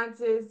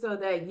responses so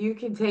that you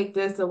can take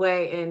this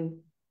away and,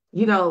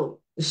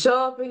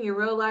 show up in your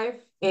real life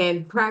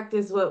and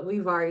practice what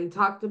we've already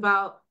talked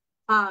about.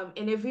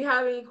 And if you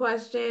have any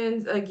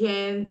questions,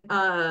 again,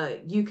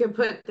 you can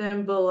put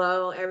them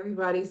below.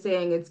 Everybody's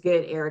saying it's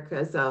good,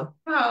 Erika. So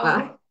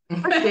uh, Oh.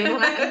 they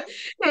don't have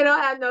they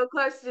don't have no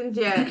questions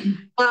yet.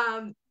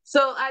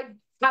 So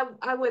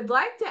I would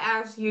like to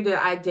ask you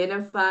to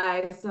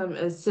identify some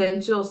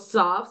essential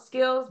soft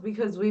skills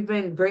because we've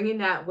been bringing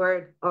that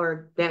word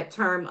or that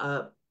term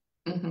up.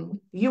 Mhm.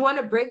 You want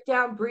to break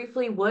down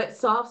briefly what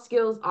soft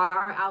skills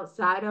are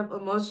outside of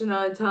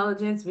emotional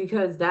intelligence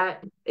because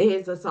that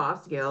is a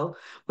soft skill,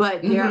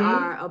 but there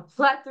are Mhm. a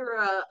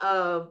plethora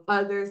of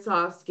other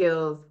soft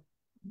skills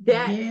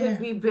that could Yeah.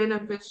 be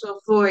beneficial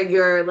for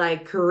your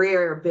like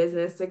career or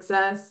business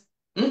success.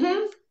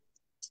 Mhm.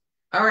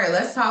 All right,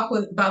 let's talk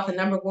about the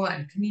number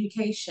one,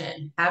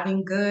 communication,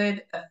 having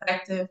good,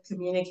 effective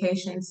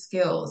communication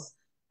skills.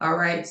 All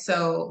right,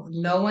 so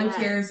no one Yes.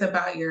 cares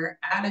about your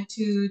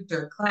attitude,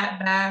 your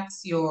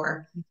clapbacks,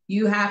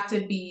 you have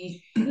to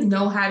be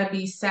know how to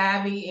be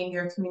savvy in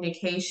your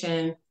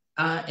communication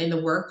in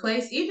the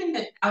workplace,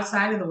 even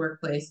outside of the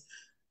workplace.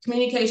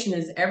 Communication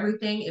is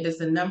everything. It is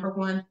the number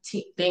one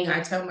thing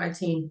I tell my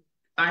team.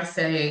 I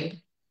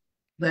say,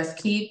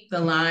 let's keep the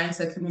lines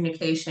of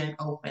communication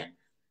open.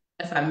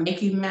 If I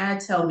make you mad,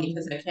 tell me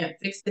because I can't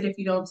fix it if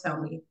you don't tell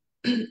me.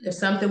 If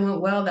something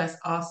went well, that's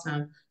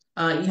awesome.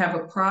 You have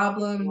a Yeah.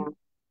 problem,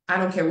 I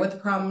don't care what the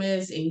problem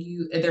is, and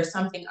if there's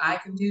something I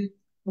can do,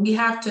 we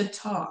have to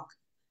talk.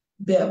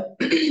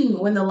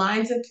 When the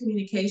lines of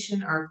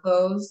communication are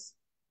closed,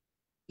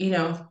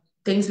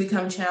 things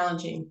become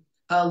challenging.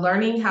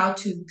 Learning how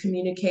to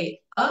communicate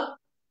up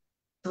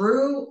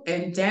through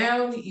and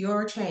down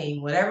your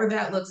chain, whatever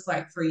that looks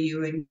like for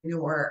you and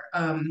your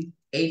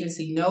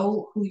agency.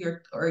 Know who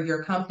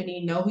your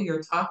company, know who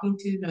you're talking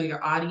to, know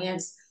your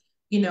audience,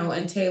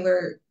 and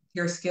tailor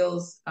your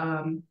skills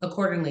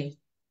accordingly.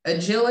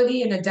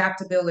 Agility and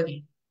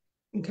adaptability.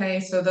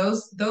 Okay, so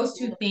those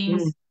two Mhm.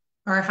 things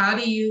are how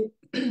do you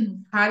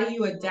how do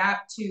you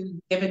adapt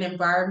to given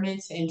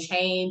environments and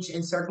change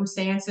and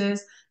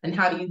circumstances, and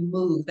how do you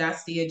move?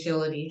 That's the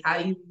agility.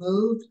 How do you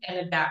move and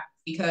adapt?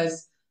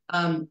 Because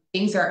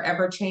things are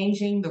ever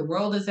changing, the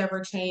world is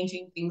ever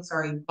changing, things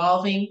are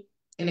evolving,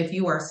 and if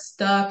you are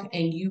stuck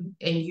and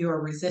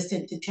you're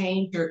resistant to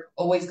change, you're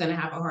always going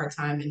to have a hard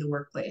time in the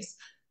workplace.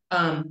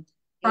 Um,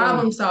 Mm.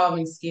 Problem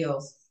solving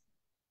skills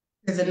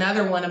is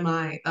another one of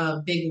my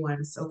big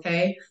ones.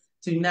 Okay.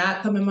 Do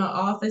not come in my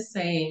office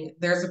saying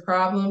there's a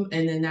problem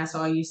and then that's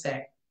all you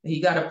say. You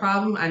got a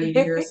problem, I need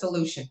to hear a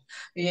solution.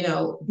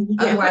 Yeah,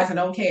 Otherwise I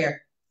don't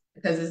care.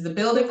 Because is the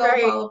building gonna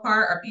right. fall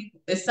apart? Or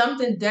is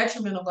something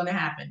detrimental gonna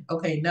happen?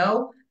 Okay,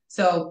 no.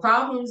 So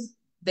problems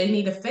they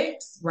need to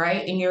fix,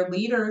 right? And your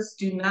leaders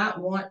do not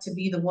want to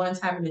be the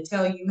ones having to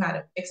tell you how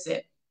to fix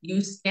it.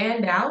 You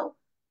stand out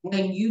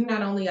when you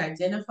not only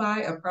identify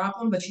a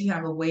problem, but you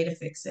have a way to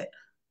fix it.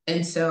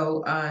 And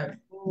so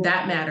Mm.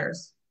 that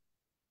matters.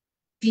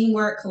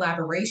 Teamwork,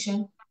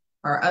 collaboration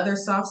are other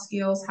soft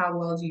skills. How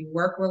well do you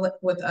work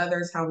with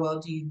others? How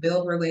well do you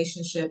build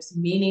relationships,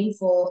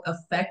 meaningful,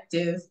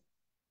 effective,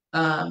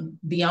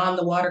 beyond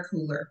the water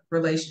cooler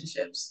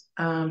relationships?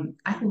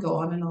 I can go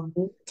on and on.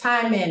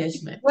 Time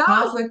management, Well,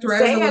 conflict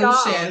say it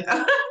all resolution,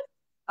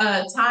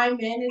 time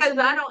because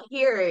I management. don't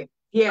hear it.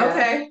 Yeah,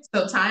 Okay,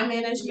 so time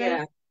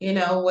management,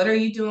 yeah, what are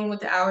you doing with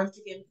the hours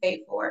you're getting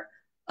paid for?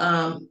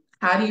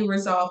 How do you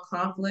resolve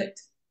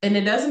conflict? And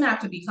it doesn't have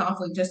to be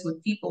conflict just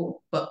with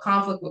people, but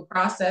conflict with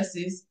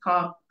processes,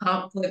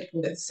 conflict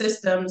with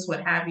systems,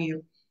 what have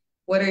you.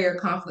 What are your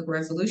conflict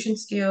resolution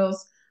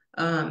skills?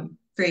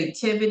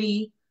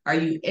 Creativity. Are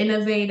you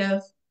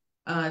innovative?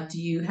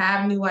 Do you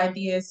have new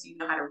ideas? Do you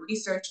know how to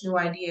research new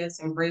ideas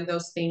and bring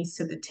those things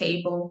to the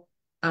table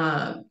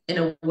in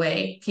a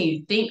way? Can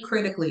you think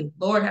critically?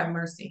 Lord have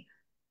mercy.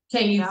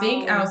 Can you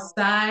think no,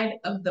 outside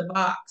of the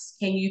box?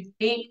 Can you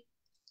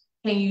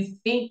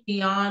think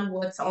beyond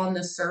what's on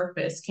the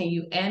surface? Can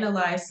you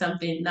analyze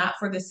something not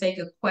for the sake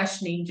of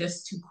questioning,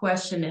 just to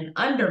question and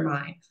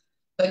undermine,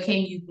 but can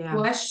you yeah,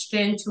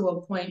 question to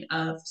a point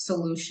of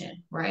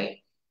solution, right?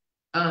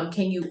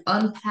 Can you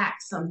unpack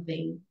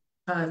something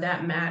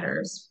that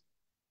matters?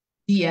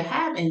 Do you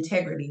have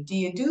integrity? Do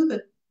you do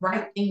the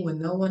right thing when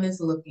no one is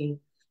looking?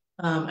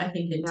 I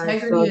think that's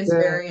integrity so is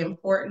good. very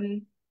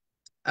important.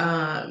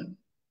 Um,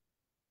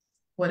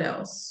 what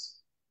else?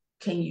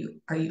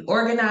 Are you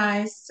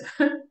organized?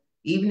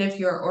 Even if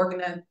your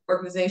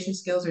organization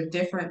skills are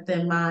different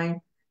than mine,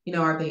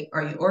 are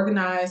you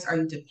organized? Are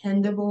you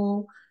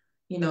dependable?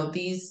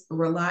 These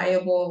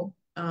reliable.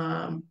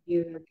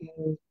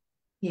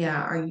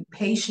 Yeah, are you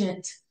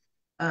patient?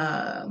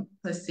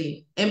 Let's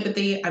see,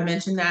 empathy. I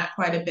mentioned that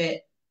quite a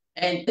bit.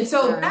 And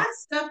so Yeah. that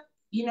stuff,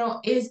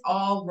 is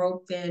all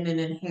roped in and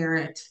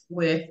inherent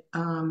with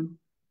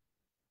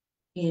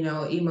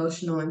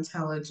emotional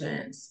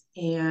intelligence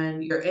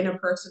and your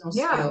interpersonal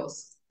Yeah.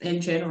 skills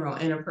in general.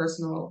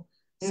 Interpersonal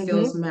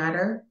skills Mm-hmm.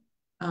 matter.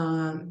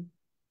 Um,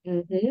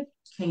 Mm-hmm.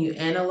 can you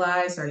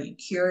analyze? Are you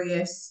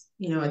curious?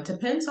 It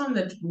depends on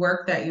the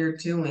work that you're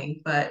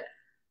doing, but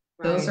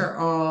those Right. are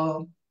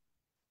all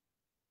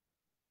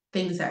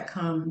things that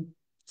come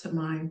to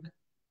mind.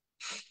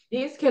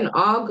 These can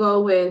all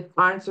go with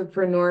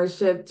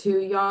entrepreneurship too,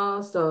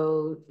 y'all.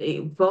 So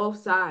both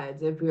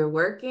sides, if you're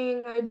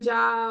working a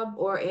job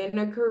or in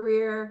a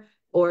career,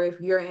 or if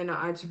you're in an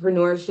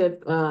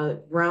entrepreneurship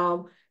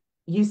realm,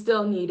 you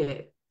still need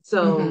it.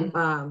 So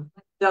Mm-hmm.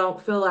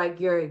 don't feel like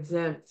you're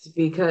exempt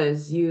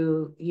because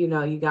you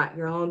got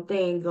your own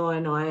thing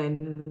going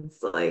on.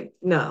 It's like,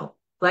 no.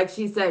 Like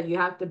she said, you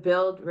have to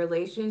build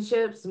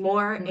relationships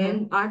more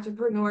in Mm-hmm.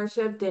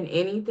 entrepreneurship than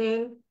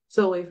anything.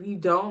 So if you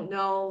don't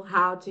know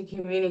how to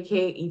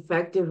communicate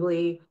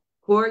effectively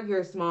for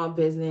your small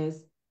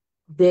business,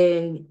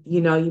 then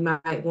you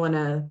might want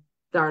to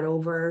start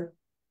over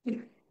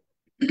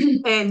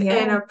and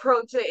Yeah.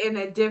 approach it in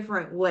a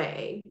different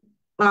way.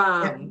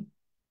 Yeah.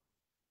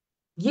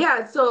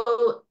 Yeah,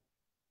 so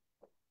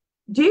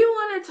do you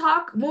want to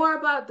talk more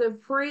about the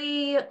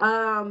free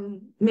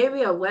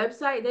maybe a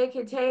website they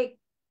could take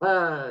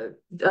uh,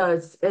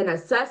 an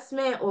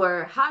assessment,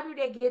 or how do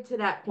they get to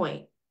that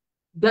point?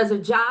 Does a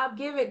job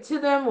give it to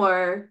them,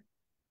 or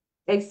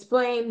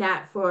explain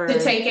that To for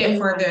take it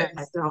for anyone the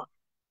that don't, for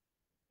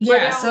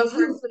yeah. their So own if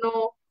you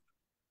personal.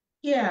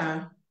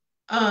 yeah,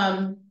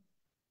 um,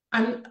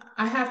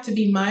 I have to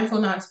be mindful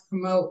not to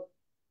promote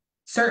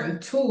certain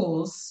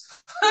tools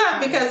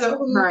Right, because of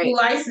who right,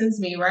 licensed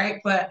me,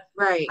 right? But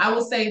right. I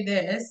will say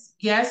this: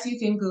 yes, you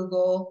can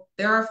Google.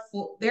 There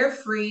are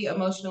free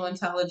emotional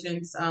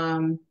intelligence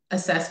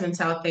assessments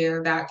out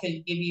there that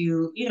could give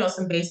you,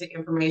 some basic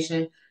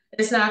information.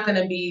 It's not going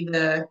to be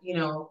the,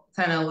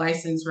 kind of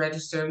license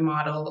registered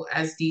model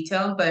as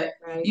detailed, but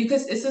Right. you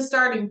could. It's a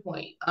starting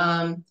point.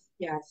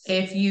 Yes.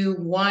 If you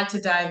want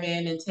to dive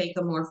in and take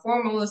a more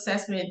formal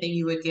assessment, then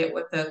you would get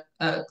with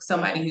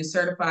somebody who's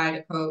certified,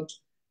 a coach,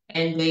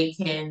 and they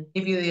can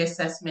give you the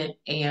assessment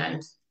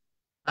and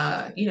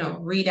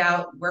read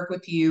out, work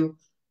with you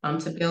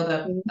to build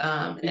up Mhm.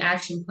 an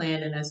action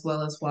plan and as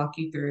well as walk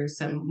you through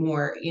some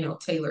more,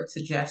 tailored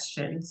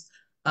suggestions.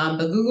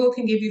 But Google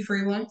can give you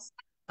free ones.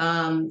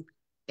 Um,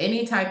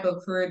 any type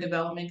of career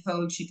development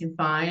coach you can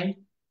find.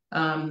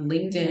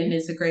 LinkedIn Mhm.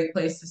 is a great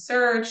place to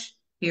search.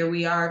 Here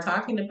we are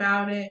talking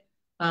about it.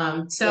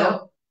 Yep.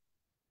 So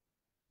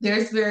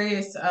there's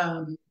various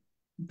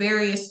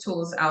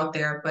tools out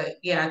there, but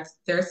yeah,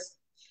 there's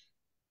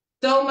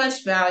so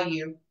much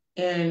value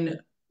in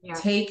Yeah.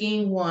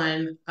 taking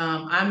one.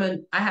 I'm a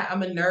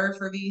nerd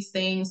for these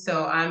things,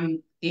 so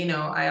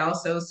I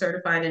also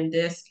certified in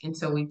DISC, and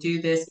so we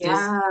do this. DISC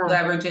Yeah.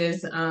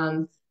 leverages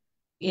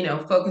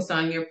focus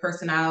on your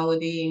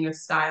personality and your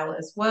style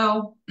as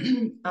well.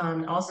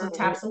 Also Right.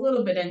 taps a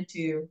little bit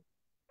into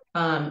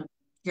um,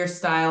 your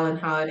style and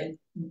how it is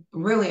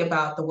really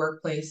about the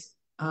workplace.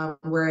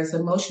 Whereas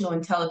emotional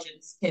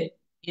intelligence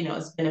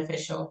is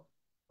beneficial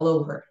all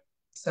over.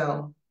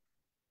 So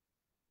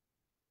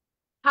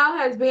How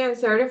has being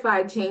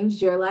certified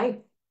changed your life?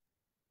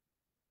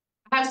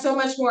 have so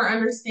much more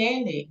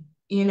understanding,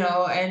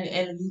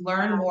 and you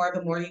learn Yeah. more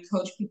the more you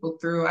coach people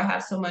through. I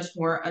have so much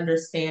more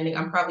understanding.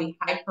 I'm probably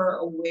hyper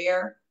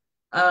aware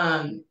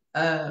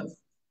of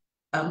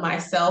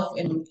myself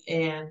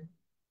and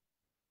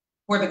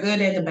for the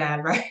good and the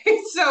bad, right?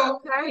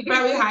 So Okay.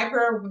 probably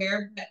hyper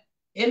aware, but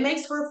it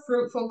makes for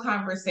fruitful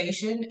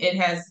conversation. It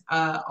has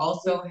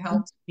also Mhm.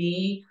 helped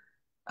me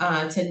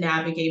to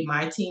navigate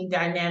my team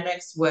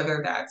dynamics,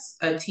 whether that's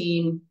a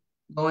team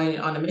going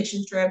on a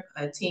mission trip,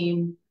 a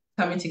team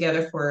coming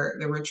together for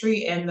the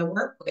retreat and the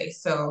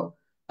workplace. So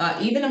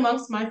even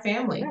amongst my Yeah.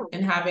 family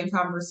and having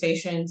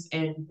conversations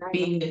and Right.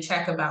 being in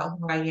check about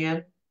who I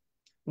am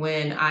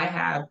when I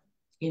have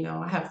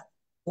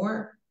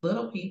four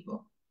little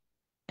people.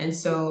 And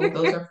so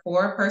those are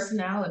four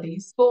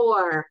personalities.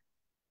 Four.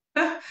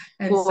 And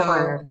so,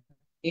 Four.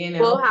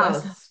 Full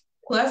plus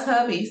house.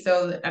 hubby.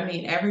 So I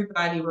mean,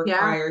 everybody Yeah.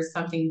 requires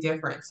something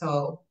different.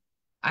 So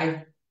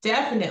I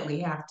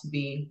definitely have to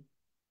be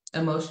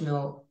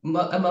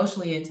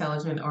emotionally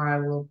intelligent, or I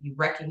will be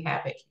wrecking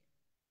havoc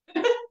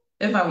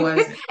if I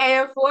wasn't.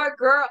 And four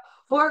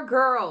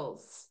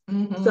girls.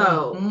 Mm-hmm.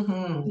 So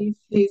Mm-hmm.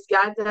 she's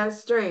got that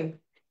strength.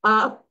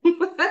 Uh,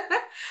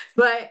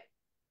 but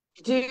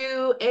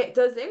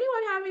does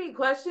anyone have any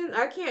questions?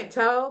 I can't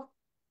tell.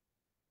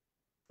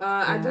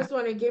 I Yeah. just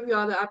want to give you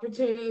all the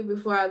opportunity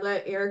before I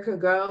let Erika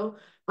go.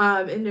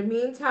 In the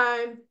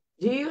meantime,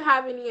 do you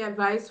have any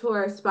advice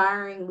for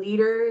aspiring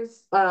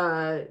leaders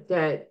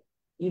that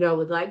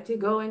would like to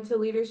go into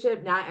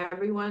leadership? Not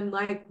everyone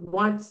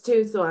wants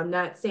to, so I'm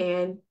not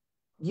saying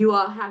you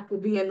all have to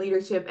be in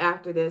leadership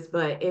after this,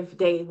 but if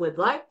they would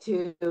like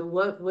to,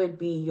 what would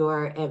be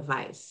your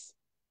advice?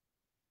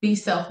 Be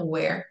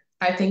self-aware.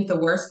 I think the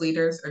worst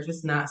leaders are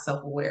just not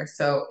self-aware.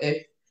 So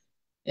if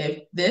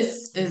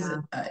this is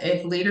Yeah.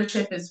 if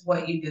leadership is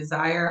what you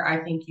desire,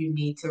 I think you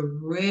need to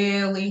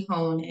really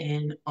hone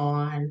in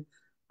on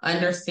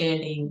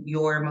understanding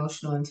your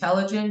emotional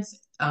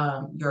intelligence,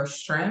 your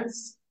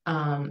strengths,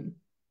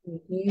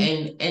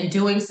 Mhm. and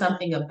doing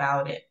something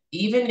about it.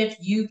 Even if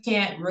you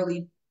can't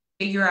really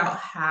figure out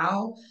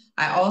how,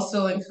 I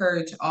also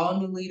encourage all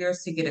new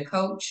leaders to get a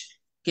coach,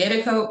 get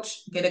a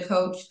coach, get a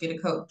coach, get a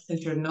coach,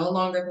 because you're no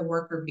longer the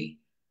worker bee.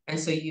 And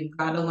so you've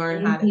got to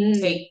learn how to Mhm.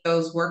 take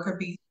those worker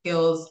bee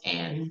skills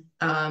and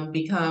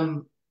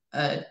become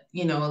a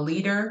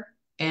leader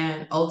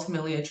and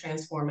ultimately a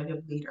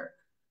transformative leader.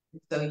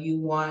 So you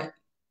want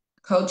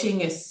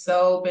coaching is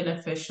so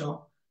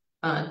beneficial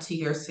to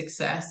your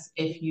success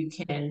if you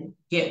can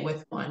get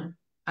with one.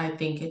 I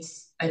think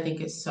it's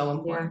so Yeah.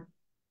 important.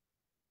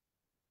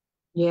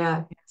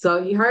 Yeah. So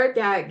you heard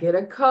that. Get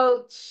a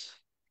coach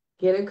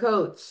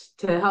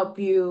to help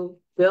you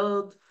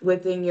build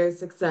within your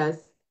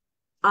success.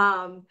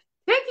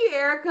 Thank you,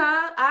 Erica.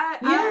 I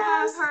have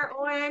Yes. her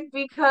on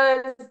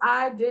because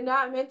I did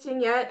not mention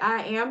yet.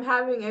 I am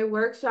having a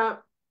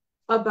workshop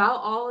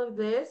about all of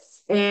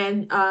this.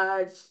 And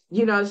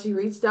she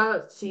reached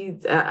out.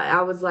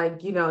 I was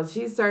like,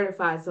 she's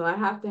certified, so I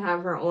have to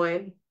have her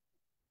on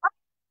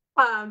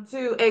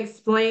to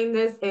explain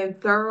this in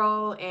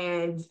thorough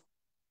and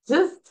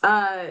just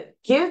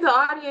give the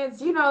audience,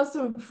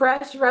 some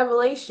fresh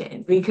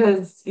revelation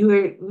because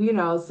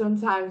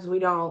sometimes we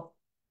don't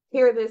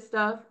hear this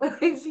stuff.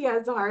 She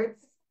has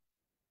hearts.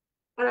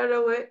 I don't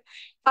know what.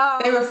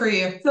 They were for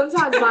you.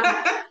 Sometimes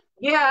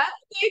yeah,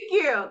 thank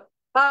you.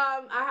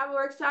 I have a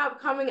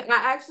workshop coming. I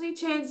actually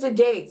changed the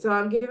date, so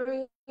I'm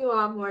giving you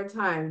all more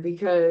time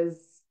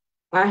because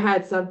I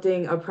had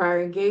a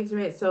prior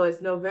engagement. So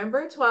it's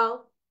November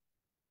 12th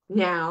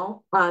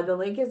now. The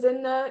link is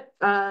in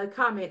the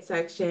comment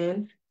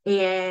section.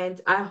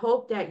 And I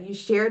hope that you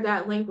share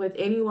that link with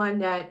anyone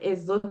that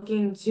is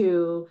looking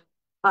to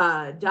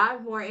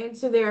dive more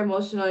into their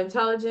emotional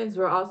intelligence.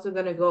 We're also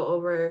going to go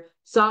over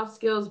soft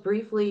skills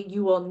briefly.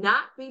 You will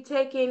not be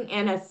taking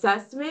an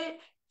assessment.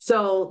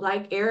 So,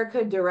 like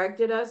Erica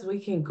directed us, we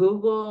can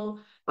Google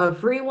a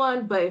free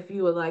one. But if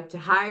you would like to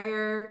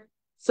hire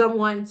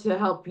someone to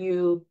help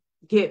you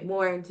get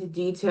more into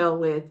detail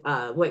with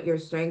what your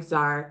strengths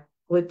are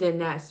within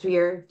that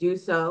sphere, do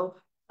so.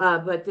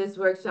 But this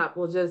workshop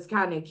will just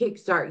kind of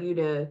kickstart you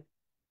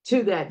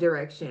to that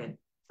direction.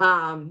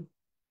 Um,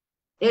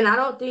 and I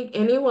don't think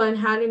anyone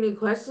had any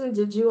questions.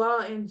 Did you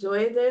all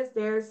enjoy this?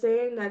 They're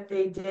saying that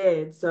they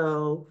did.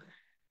 So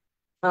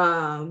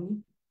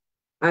um,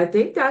 I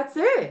think that's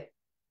it.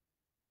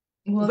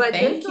 Well, But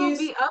this thank will you.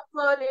 be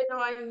uploaded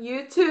on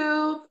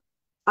YouTube.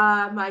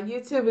 My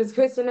YouTube is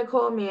Kristen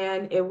Nicole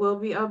Man. It will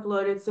be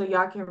uploaded so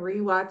y'all can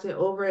rewatch it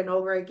over and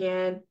over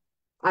again.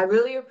 I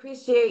really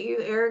appreciate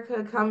you,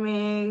 Erica,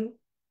 coming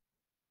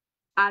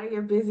out of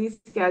your busy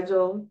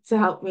schedule to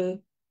help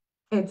me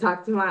and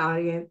talk to my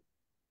audience.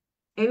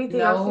 Anything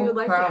else you would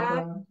No like to add?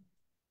 problem.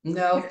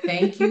 No,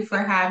 thank you for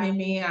having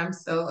me. I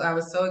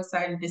was so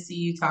excited to see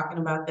you talking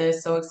about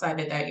this. So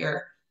excited that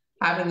you're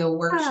having a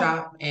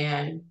workshop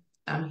and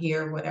I'm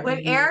here, whatever When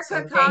you need. Erica So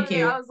thank commented,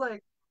 you. I was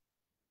like,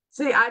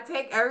 see, I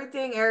take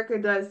everything Erica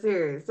does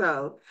serious.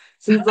 So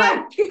she's like,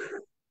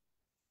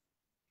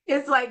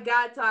 it's like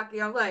God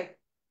talking. I'm like,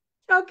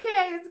 okay,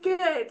 it's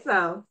good.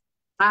 So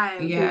I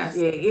Yes.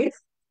 appreciate you.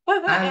 I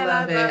And I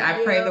love it. love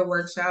I pray you. the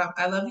workshop.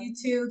 I love you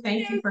too.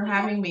 Thank you Thank for you.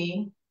 having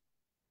me.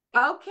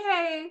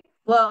 Okay.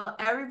 Well,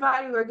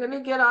 everybody, we're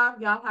gonna get off.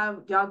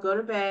 Y'all go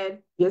to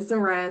bed, get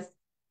some rest.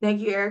 Thank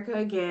you, Erica,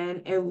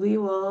 again, and we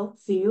will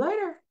see you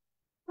later.